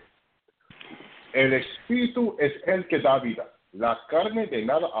dice, el Espíritu es el que da vida. La carne de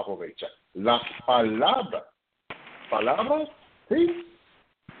nada aprovecha. La palabra, ¿sí?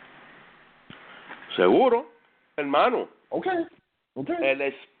 ¿Seguro, hermano? Ok. El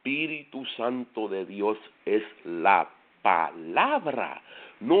Espíritu Santo de Dios es la palabra.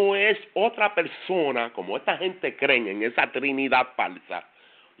 No es otra persona, como esta gente cree en esa Trinidad falsa,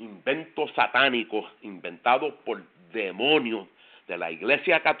 inventos satánicos inventados por demonios de la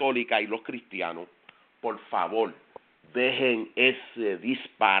Iglesia Católica y los cristianos. Por favor, dejen ese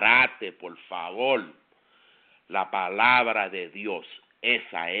disparate, por favor. La palabra de Dios,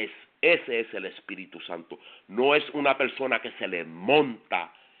 ese es el Espíritu Santo. No es una persona que se le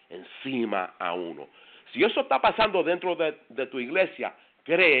monta encima a uno. Si eso está pasando dentro de tu iglesia,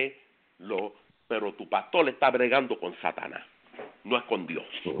 créelo, pero tu pastor está bregando con Satanás, no es con Dios.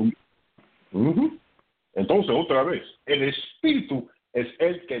 Entonces, otra vez, el Espíritu es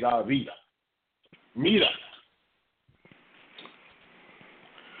el que da vida. Mira,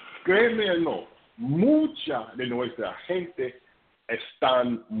 créeme o no, mucha de nuestra gente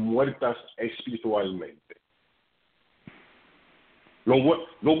están muertas espiritualmente. Lo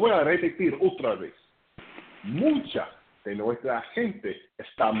voy a repetir otra vez. Mucha de nuestra gente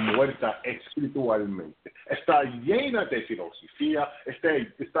está muerta espiritualmente. Está llena de filosofía,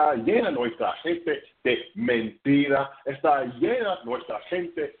 está llena nuestra gente de mentira, está llena nuestra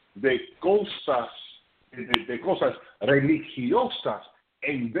gente de cosas religiosas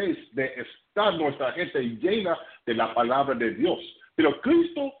en vez de estar nuestra gente llena de la palabra de Dios. Pero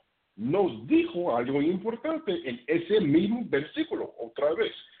Cristo nos dijo algo importante en ese mismo versículo, otra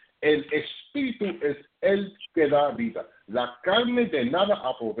vez. El Espíritu es el que da vida. La carne de nada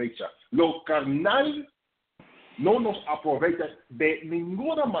aprovecha. Lo carnal no nos aprovecha de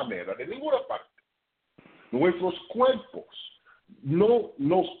ninguna manera, de ninguna parte. Nuestros cuerpos no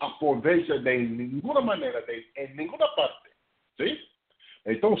nos aprovechan de ninguna manera, en ninguna parte. ¿Sí?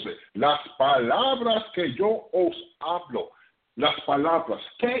 Entonces, las palabras que yo os hablo, las palabras,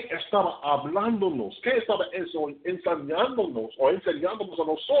 qué estaba hablándonos, qué estaba enseñándonos a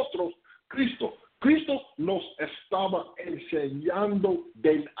nosotros Cristo. Cristo nos estaba enseñando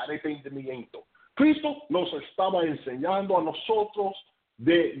del arrepentimiento. Cristo nos estaba enseñando a nosotros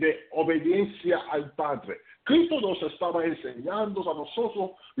de obediencia al Padre. Cristo nos estaba enseñando a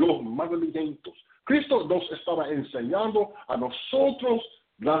nosotros los mandamientos. Cristo nos estaba enseñando a nosotros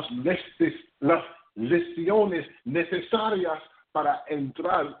las lecciones necesarias para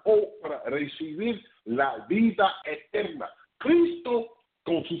entrar o para recibir la vida eterna. Cristo,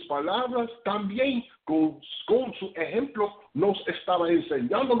 con sus palabras, también con su ejemplo, nos estaba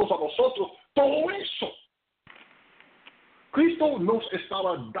enseñándonos a nosotros todo eso. Cristo nos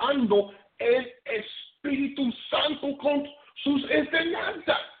estaba dando el Espíritu Santo con sus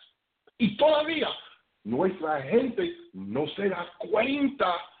enseñanzas. Y todavía nuestra gente no se da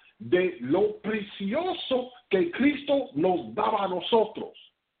cuenta de lo precioso que Cristo nos daba a nosotros.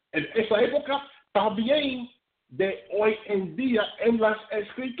 En esa época, también de hoy en día en las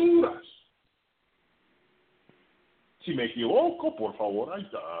escrituras. Si me equivoco, por favor,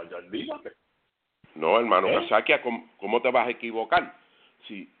 ya dígame. No, hermano Casaquia, ¿cómo te vas a equivocar?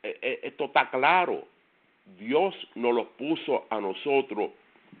 Si esto está claro. Dios nos lo puso a nosotros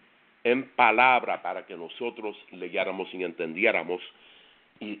en palabra para que nosotros leyéramos y entendiéramos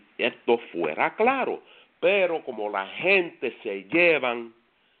y esto fuera claro. Pero como la gente se llevan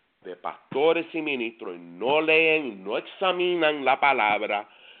de pastores y ministros y no leen, no examinan la palabra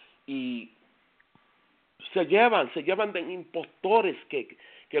y se llevan de impostores que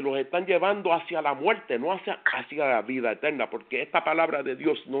los están llevando hacia la muerte, no hacia la vida eterna, porque esta palabra de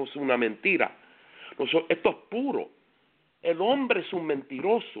Dios no es una mentira. Esto es puro. El hombre es un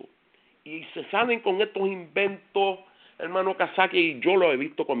mentiroso y se salen con estos inventos, hermano Kazaki, y yo lo he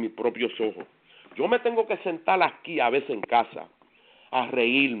visto con mis propios ojos. Yo me tengo que sentar aquí a veces en casa a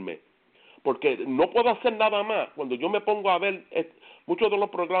reírme, porque no puedo hacer nada más. Cuando yo me pongo a ver muchos de los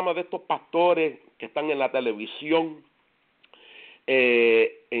programas de estos pastores que están en la televisión,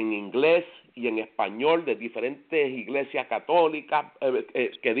 en inglés y en español, de diferentes iglesias católicas,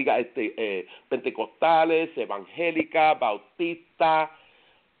 pentecostales, evangélicas, bautistas.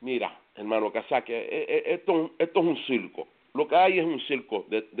 Mira, hermano Kazaki, esto es un circo. Lo que hay es un circo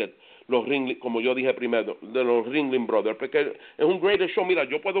de los Ringling, como yo dije primero, de los Ringling Brothers, porque es un greatest show. Mira,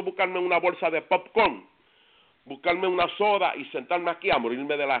 yo puedo buscarme una bolsa de popcorn, buscarme una soda y sentarme aquí a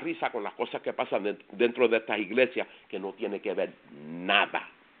morirme de la risa con las cosas que pasan dentro de estas iglesias, que no tiene que ver nada,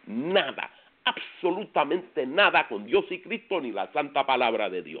 absolutamente nada con Dios y Cristo ni la santa palabra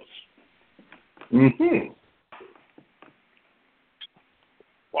de Dios. Uh-huh.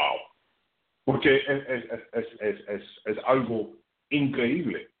 Wow. Porque es algo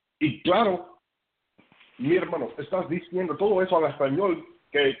increíble. Y claro, mi hermano, estás diciendo todo eso al español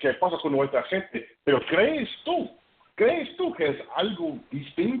que pasa con nuestra gente, pero ¿crees tú que es algo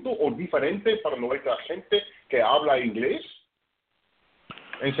distinto o diferente para nuestra gente que habla inglés?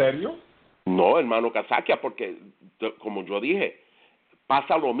 ¿En serio? No, hermano Kazakia, porque como yo dije,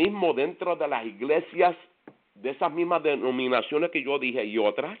 pasa lo mismo dentro de las iglesias de esas mismas denominaciones que yo dije y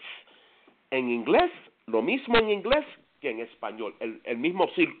otras en inglés, lo mismo en inglés que en español, el mismo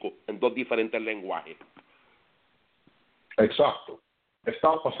circo en dos diferentes lenguajes. Exacto.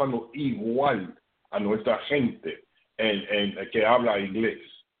 Está pasando igual a nuestra gente que habla inglés,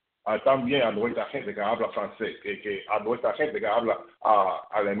 también a nuestra gente que habla francés, a nuestra gente que habla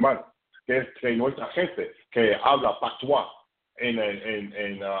alemán, que nuestra gente que habla patois,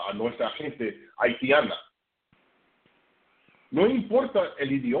 a nuestra gente haitiana. No importa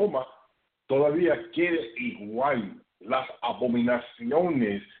el idioma, todavía quiere igual las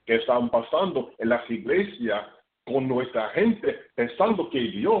abominaciones que están pasando en las iglesias con nuestra gente, pensando que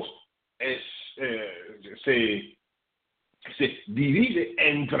Dios se divide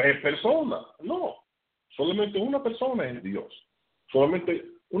entre personas. No, solamente una persona es Dios. Solamente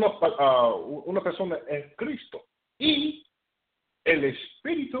una persona es Cristo. Y el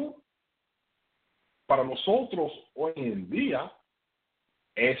Espíritu, para nosotros hoy en día,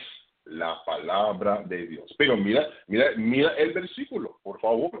 es la palabra de Dios. Pero mira el versículo, por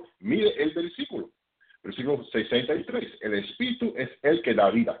favor, mire el versículo. Versículo 63. El Espíritu es el que da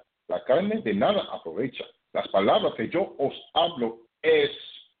vida. La carne de nada aprovecha. Las palabras que yo os hablo,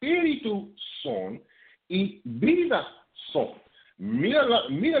 espíritu son y vida son. Mira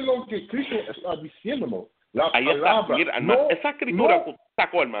lo que Cristo está diciéndonos. Ahí palabra, está. Mira, hermano, esa escritura que usted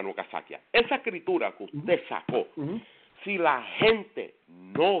sacó, hermano Kazakia, esa escritura que usted sacó, si la gente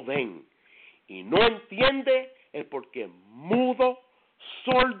no ven y no entiende, es porque mudo,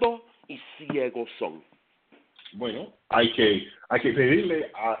 sordo y ciegos son. Bueno, hay que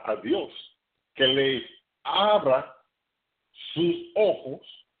pedirle a Dios que le abra sus ojos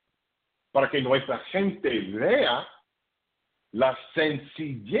para que nuestra gente vea la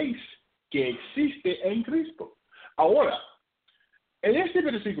sencillez que existe en Cristo. Ahora, en este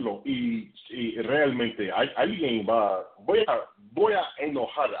versículo, y realmente alguien voy a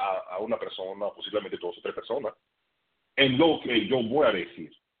enojar a una persona, posiblemente 2 o 3 personas, en lo que yo voy a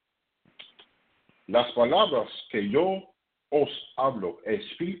decir. Las palabras que yo os hablo,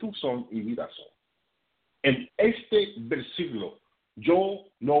 espíritu son y vida son. En este versículo, yo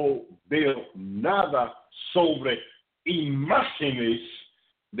no veo nada sobre imágenes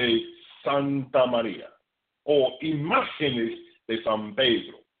de Santa María, o imágenes de San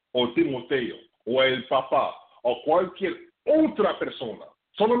Pedro, o Timoteo, o el Papa, o cualquier otra persona.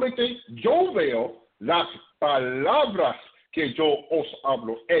 Solamente yo veo las palabras que yo os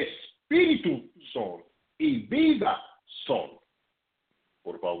hablo, espíritu son y vida son.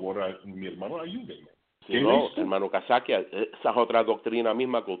 Por favor, mi hermano, ayúdenme. Si no, hermano Kasakia, esa es otra doctrina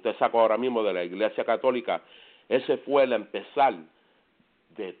misma que usted sacó ahora mismo de la Iglesia Católica. Ese fue el empezar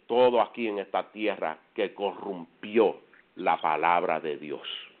de todo aquí en esta tierra que corrompió la palabra de Dios.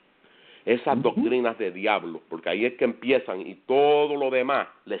 Esas doctrinas de diablo, porque ahí es que empiezan y todo lo demás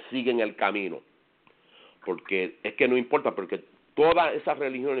le siguen el camino. Porque es que no importa, porque todas esas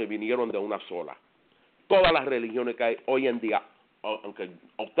religiones vinieron de una sola. Todas las religiones que hay hoy en día, aunque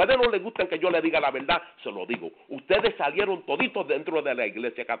a ustedes no les gustan que yo les diga la verdad, se lo digo. Ustedes salieron toditos dentro de la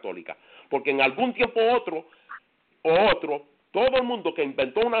Iglesia Católica, porque en algún tiempo otro, todo el mundo que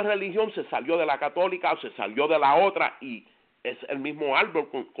inventó una religión se salió de la católica o se salió de la otra y es el mismo árbol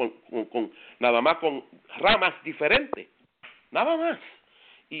con nada más con ramas diferentes, nada más.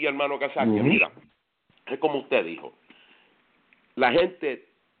 Y hermano Kasakia, mira, es como usted dijo, la gente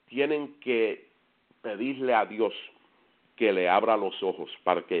tienen que pedirle a Dios que le abra los ojos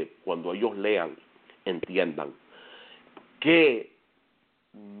para que cuando ellos lean entiendan que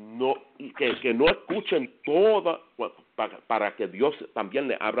no escuchen toda, para que Dios también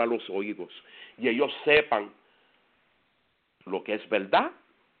le abra los oídos y ellos sepan lo que es verdad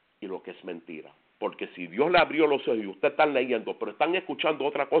y lo que es mentira. Porque si Dios le abrió los ojos y ustedes están leyendo, pero están escuchando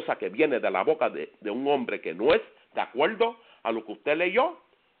otra cosa que viene de la boca de un hombre que no es de acuerdo a lo que usted leyó,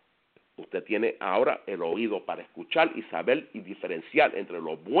 usted tiene ahora el oído para escuchar y saber y diferenciar entre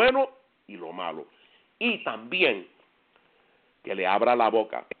lo bueno y lo malo. Y también que le abra la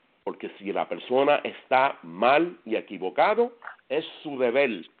boca, porque si la persona está mal y equivocado, es su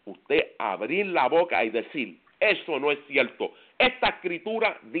deber usted abrir la boca y decir, eso no es cierto, esta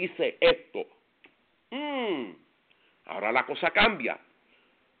escritura dice esto. Ahora la cosa cambia,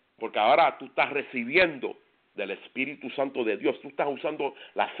 porque ahora tú estás recibiendo del Espíritu Santo de Dios, tú estás usando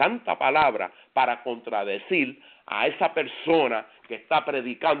la santa palabra para contradecir a esa persona que está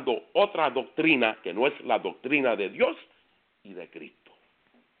predicando otra doctrina que no es la doctrina de Dios y de Cristo.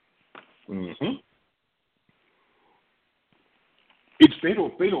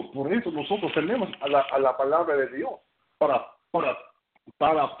 Pero por eso nosotros tenemos a la palabra de Dios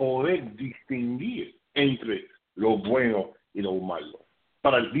para poder distinguir entre lo bueno y lo malo,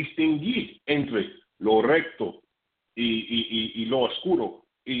 para distinguir entre lo recto y lo oscuro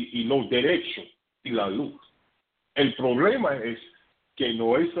y lo derecho y la luz. El problema es que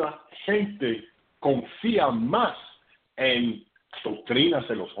nuestra gente confía más en doctrinas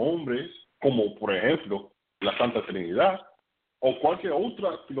de los hombres, como por ejemplo la Santa Trinidad, o cualquier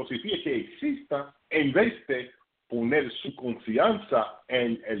otra filosofía que exista, en vez de poner su confianza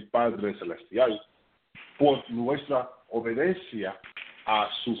en el Padre Celestial, por nuestra obediencia a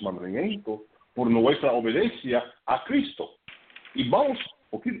sus mandamientos, por nuestra obediencia a Cristo. Y vamos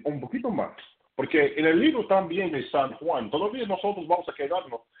un poquito más, porque en el libro también de San Juan, todavía nosotros vamos a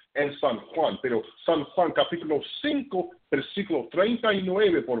quedarnos en San Juan, pero San Juan capítulo 5, versículo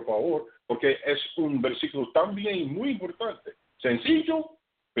 39, por favor, porque es un versículo también muy importante, sencillo,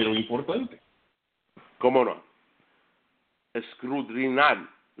 pero importante. ¿Cómo no? Escudriñad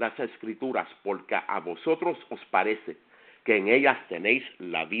las escrituras, porque a vosotros os parece que en ellas tenéis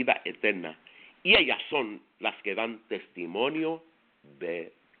la vida eterna, y ellas son las que dan testimonio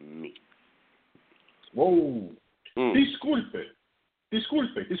de mí. Wow. Disculpe,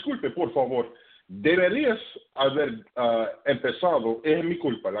 por favor. Deberías haber empezado, es mi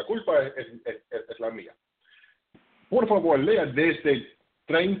culpa, la culpa es la mía. Por favor, lea desde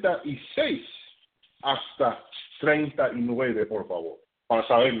 36 hasta 39, por favor, para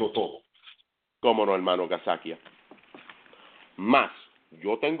saberlo todo. Cómo no, hermano Kasakia. Mas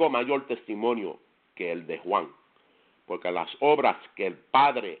yo tengo mayor testimonio que el de Juan, porque las obras que el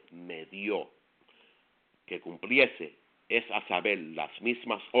Padre me dio, que cumpliese, es a saber, las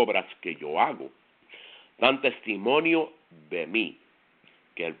mismas obras que yo hago, dan testimonio de mí,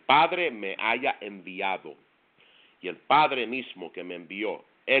 que el Padre me haya enviado. Y el Padre mismo que me envió,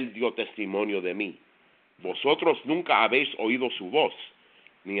 Él dio testimonio de mí. Vosotros nunca habéis oído su voz,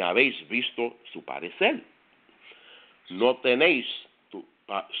 ni habéis visto su parecer. No tenéis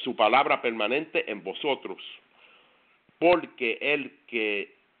su palabra permanente en vosotros, porque el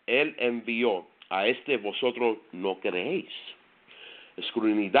que Él envió, a vosotros no creéis.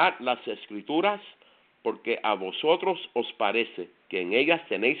 Escudriñad las escrituras, porque a vosotros os parece que en ellas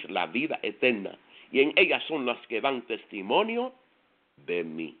tenéis la vida eterna, y en ellas son las que dan testimonio de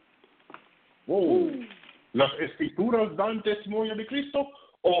mí. ¿Las escrituras dan testimonio de Cristo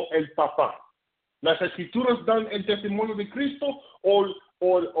o el papá? ¿Las escrituras dan el testimonio de Cristo o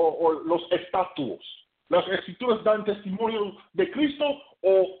los estatutos? ¿Las escrituras dan testimonio de Cristo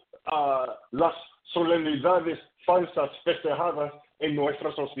o las solemnidades falsas festejadas en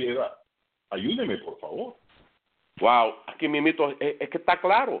nuestra sociedad? Ayúdeme, por favor. Wow, aquí mismito, es que está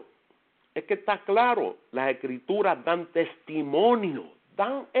claro. Es que está claro. Las escrituras dan testimonio.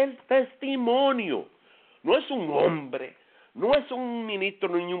 Dan el testimonio. No es un hombre, no es un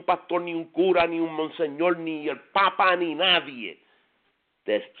ministro, ni un pastor, ni un cura, ni un monseñor, ni el papa, ni nadie.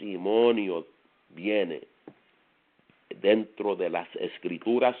 Testimonio viene dentro de las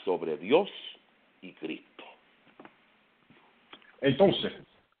escrituras sobre Dios y Cristo. Entonces,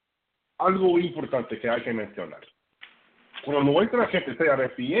 algo importante que hay que mencionar. Cuando nuestra gente sea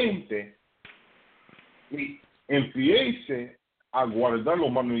arrepiente y empiece a guardar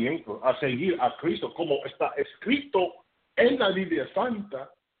los mandamientos, a seguir a Cristo como está escrito en la Biblia Santa,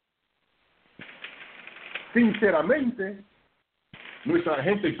 sinceramente, nuestra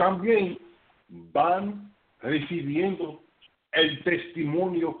gente también van recibiendo el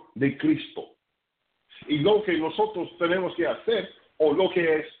testimonio de Cristo. Y lo que nosotros tenemos que hacer, o lo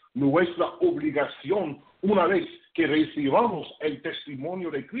que es nuestra obligación una vez que recibamos el testimonio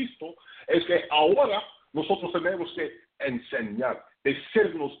de Cristo, es que ahora nosotros tenemos que enseñar, de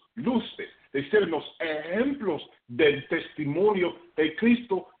sernos luces, de sernos ejemplos del testimonio de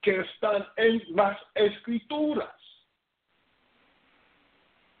Cristo que están en las Escrituras.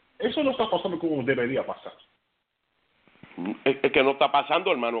 Eso no está pasando como debería pasar. Es que no está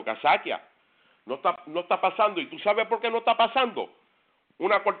pasando, hermano Casaquia. No está pasando. ¿Y tú sabes por qué no está pasando?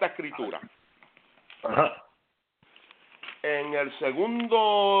 Una corta escritura. Ajá. En el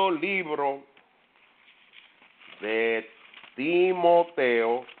segundo libro de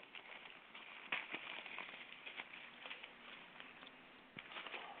Timoteo,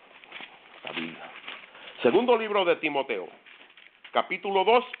 segundo libro de Timoteo, capítulo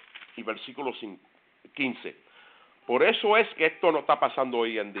 2 y versículo 15. Por eso es que esto no está pasando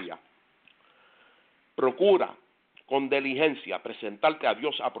hoy en día. Procura con diligencia presentarte a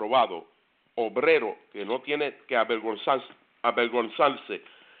Dios aprobado, obrero que no tiene que avergonzarse.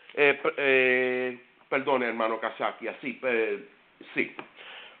 Perdone, hermano Kazaki, así, sí.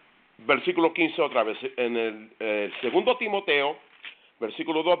 Versículo 15 otra vez, en el segundo Timoteo,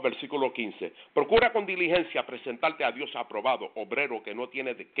 versículo 2, versículo 15. Procura con diligencia presentarte a Dios aprobado, obrero que no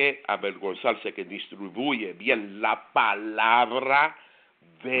tiene de qué avergonzarse, que distribuye bien la palabra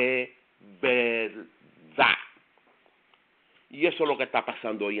de verdad. Y eso es lo que está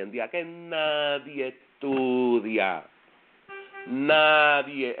pasando hoy en día, que nadie estudia.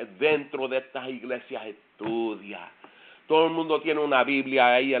 Nadie dentro de estas iglesias estudia. Todo el mundo tiene una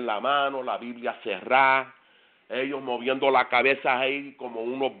Biblia ahí en la mano, la Biblia cerrada, ellos moviendo la cabeza ahí como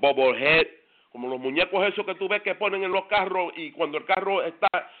unos bobblehead, como los muñecos esos que tú ves que ponen en los carros y cuando el carro está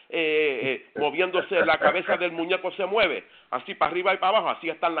moviéndose, la cabeza del muñeco se mueve, así para arriba y para abajo, así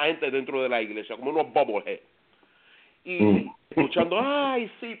están la gente dentro de la iglesia, como unos bobblehead. Y escuchando,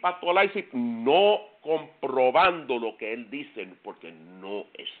 ay, sí, pastor, ay, sí, no comprobando lo que él dice, porque no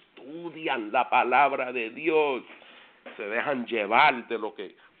estudian la palabra de Dios, se dejan llevar de lo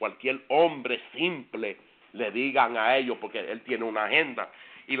que cualquier hombre simple le digan a ellos, porque él tiene una agenda,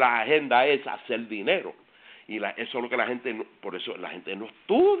 y la agenda es hacer dinero, y eso es lo que la gente, por eso la gente no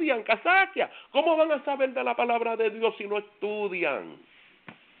estudia en Casaquia. ¿Cómo van a saber de la palabra de Dios si no estudian?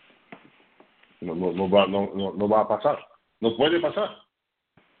 No va a pasar. No puede pasar.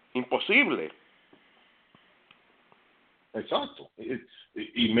 Imposible. Exacto.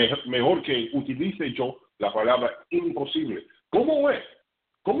 Y mejor que utilice yo la palabra imposible. ¿Cómo es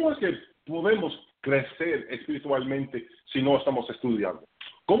que podemos crecer espiritualmente si no estamos estudiando?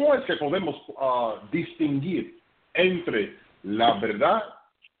 ¿Cómo es que podemos distinguir entre la verdad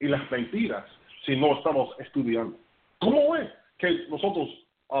y las mentiras si no estamos estudiando? ¿Cómo es que nosotros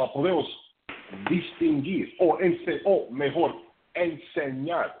podemos distinguir o mejor,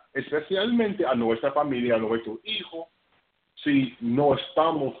 enseñar, especialmente a nuestra familia, a nuestros hijos, si no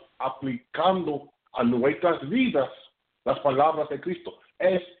estamos aplicando a nuestras vidas las palabras de Cristo.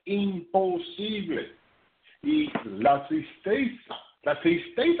 Es imposible. Y la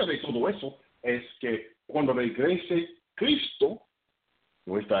tristeza de todo eso es que cuando regrese Cristo,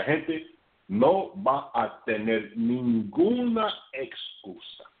 nuestra gente no va a tener ninguna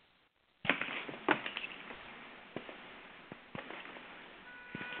excusa.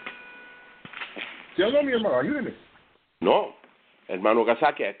 ¿Sí o no, mi hermano? Ayúdeme. No, hermano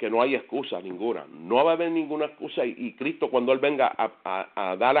Kazaki, es que no hay excusa ninguna. No va a haber ninguna excusa y Cristo cuando Él venga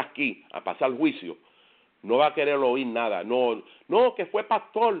a dar aquí, a pasar juicio, no va a querer oír nada. No, que fue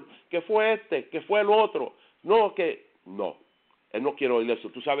pastor, que fue este, que fue el otro. No. Él no quiere oír eso.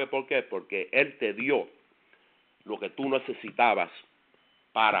 ¿Tú sabes por qué? Porque Él te dio lo que tú necesitabas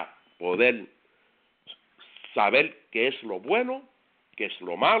para poder saber qué es lo bueno, qué es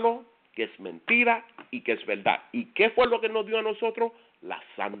lo malo, qué es mentira y qué es verdad. ¿Y qué fue lo que nos dio a nosotros? La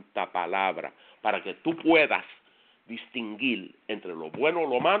santa palabra, para que tú puedas distinguir entre lo bueno,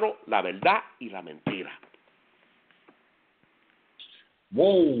 lo malo, la verdad y la mentira.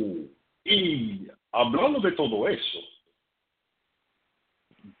 Wow. Y hablando de todo eso,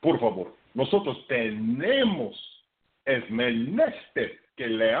 por favor, nosotros es menester que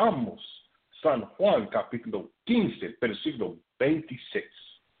leamos San Juan capítulo 15, versículo 26.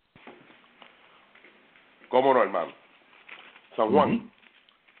 ¿Cómo no, hermano? San Juan,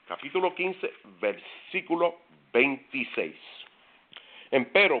 capítulo 15, versículo 26.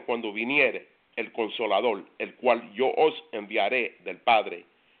 Empero cuando viniere el Consolador, el cual yo os enviaré del Padre,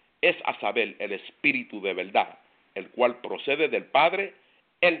 es a saber el Espíritu de verdad, el cual procede del Padre,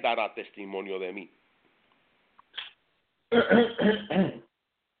 Él dará testimonio de mí.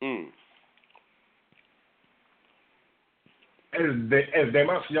 Es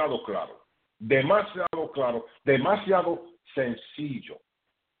demasiado claro, demasiado sencillo.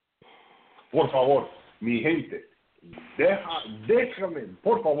 Por favor, mi gente, déjame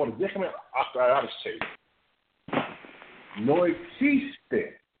aclararse. No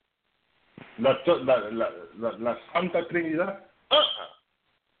existe la Santa Trinidad.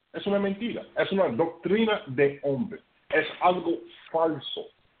 Es una mentira, es una doctrina de hombres, es algo falso.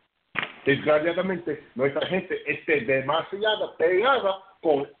 Desgraciadamente, nuestra gente está demasiado pegada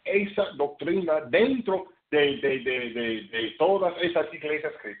con esa doctrina dentro de todas esas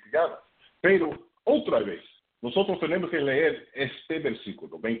iglesias cristianas. Pero, otra vez, nosotros tenemos que leer este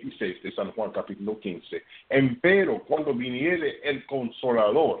versículo 26 de San Juan capítulo 15. Empero, cuando viniere el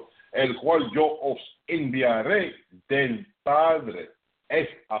Consolador, el cual yo os enviaré del Padre, es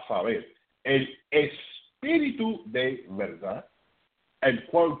a saber, el Espíritu de verdad, el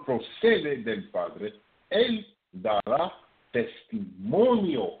cual procede del Padre, Él dará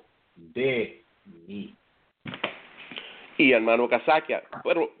testimonio de mí. Y hermano Kazakia,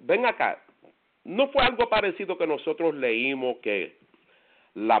 pero ven acá, ¿no fue algo parecido que nosotros leímos que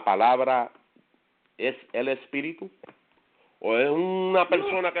la palabra es el Espíritu? ¿O es una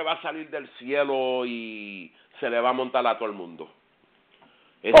persona que va a salir del cielo y se le va a montar a todo el mundo?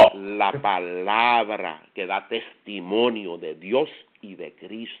 Es la palabra que da testimonio de Dios y de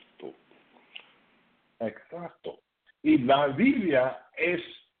Cristo. Exacto. Y la Biblia es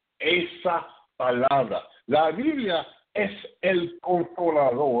esa palabra. La Biblia es el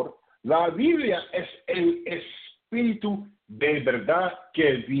Consolador. La Biblia es el Espíritu de verdad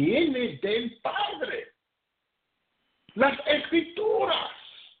que viene del Padre. Las Escrituras.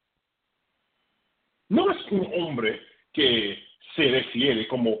 No es un hombre que se refiere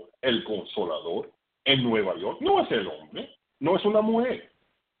como el Consolador en Nueva York. No es el hombre, no es una mujer.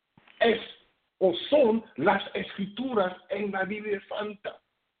 Son las Escrituras en la Biblia Santa.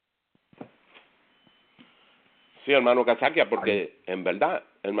 Sí, hermano Kazakia, porque en verdad,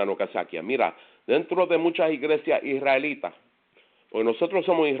 hermano Kazakia, mira, dentro de muchas iglesias israelitas, pues nosotros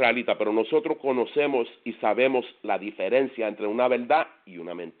somos israelitas, pero nosotros conocemos y sabemos la diferencia entre una verdad y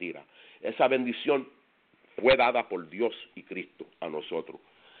una mentira. Esa bendición fue dada por Dios y Cristo a nosotros.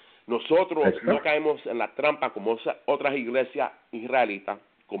 Nosotros no caemos en la trampa como otras iglesias israelitas,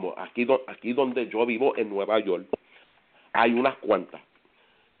 como aquí donde yo vivo en Nueva York. Hay unas cuantas.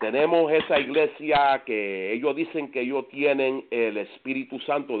 Tenemos esa iglesia que ellos dicen que ellos tienen el Espíritu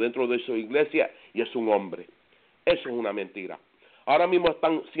Santo dentro de su iglesia y es un hombre. Eso es una mentira. Ahora mismo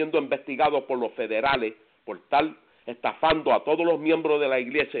están siendo investigados por los federales por estar estafando a todos los miembros de la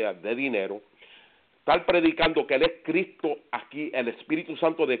iglesia de dinero, estar predicando que Él es Cristo aquí, el Espíritu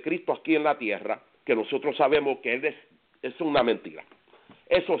Santo de Cristo aquí en la tierra, que nosotros sabemos que Él es una mentira.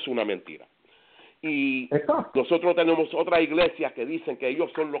 Eso es una mentira. Y Exacto. nosotros tenemos otras iglesias que dicen que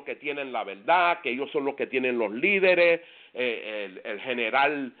ellos son los que tienen la verdad, que ellos son los que tienen los líderes, el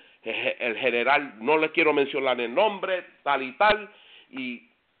general, no les quiero mencionar el nombre, tal y tal, y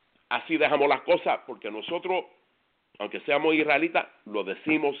así dejamos las cosas, porque nosotros, aunque seamos israelitas, lo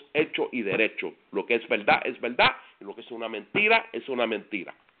decimos hecho y derecho. Lo que es verdad, y lo que es una mentira, es una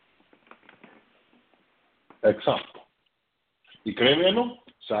mentira. Exacto. Y créeme, ¿no?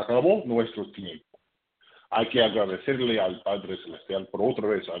 Se acabó nuestro tiempo. Hay que agradecerle al Padre Celestial por otra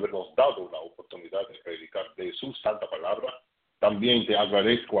vez habernos dado la oportunidad de predicar de su santa palabra. También te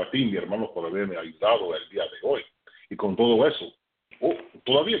agradezco a ti, mi hermano, por haberme ayudado el día de hoy. Y con todo eso,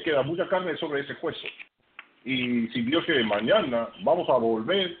 todavía queda mucha carne sobre ese hueso. Y si Dios quiere, mañana vamos a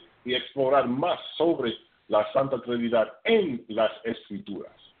volver y explorar más sobre la Santa Trinidad en las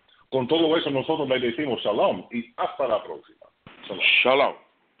Escrituras. Con todo eso, nosotros le decimos shalom y hasta la próxima. Shalom. Shalom.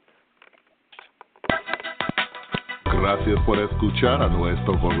 Gracias por escuchar a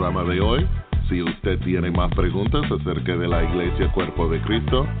nuestro programa de hoy. Si usted tiene más preguntas acerca de la Iglesia Cuerpo de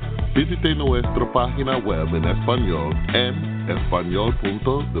Cristo, visite nuestra página web en español en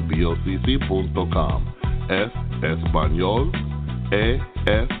español.thebocc.com. Es español,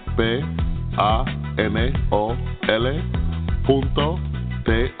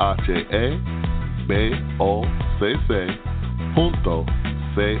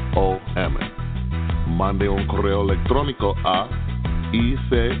 Mande un correo electrónico a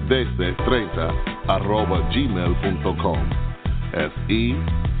icdc30@gmail.com. Es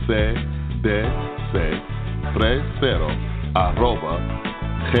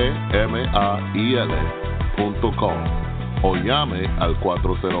icdc30@gmail.com o llame al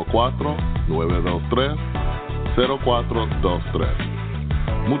 404-923-0423.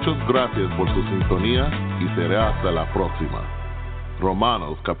 Muchas gracias por su sintonía y será hasta la próxima.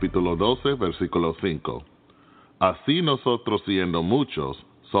 Romanos capítulo 12, versículo 5. Así nosotros, siendo muchos,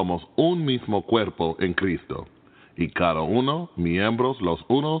 somos un mismo cuerpo en Cristo, y cada uno miembros los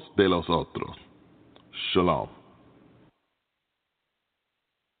unos de los otros. Shalom.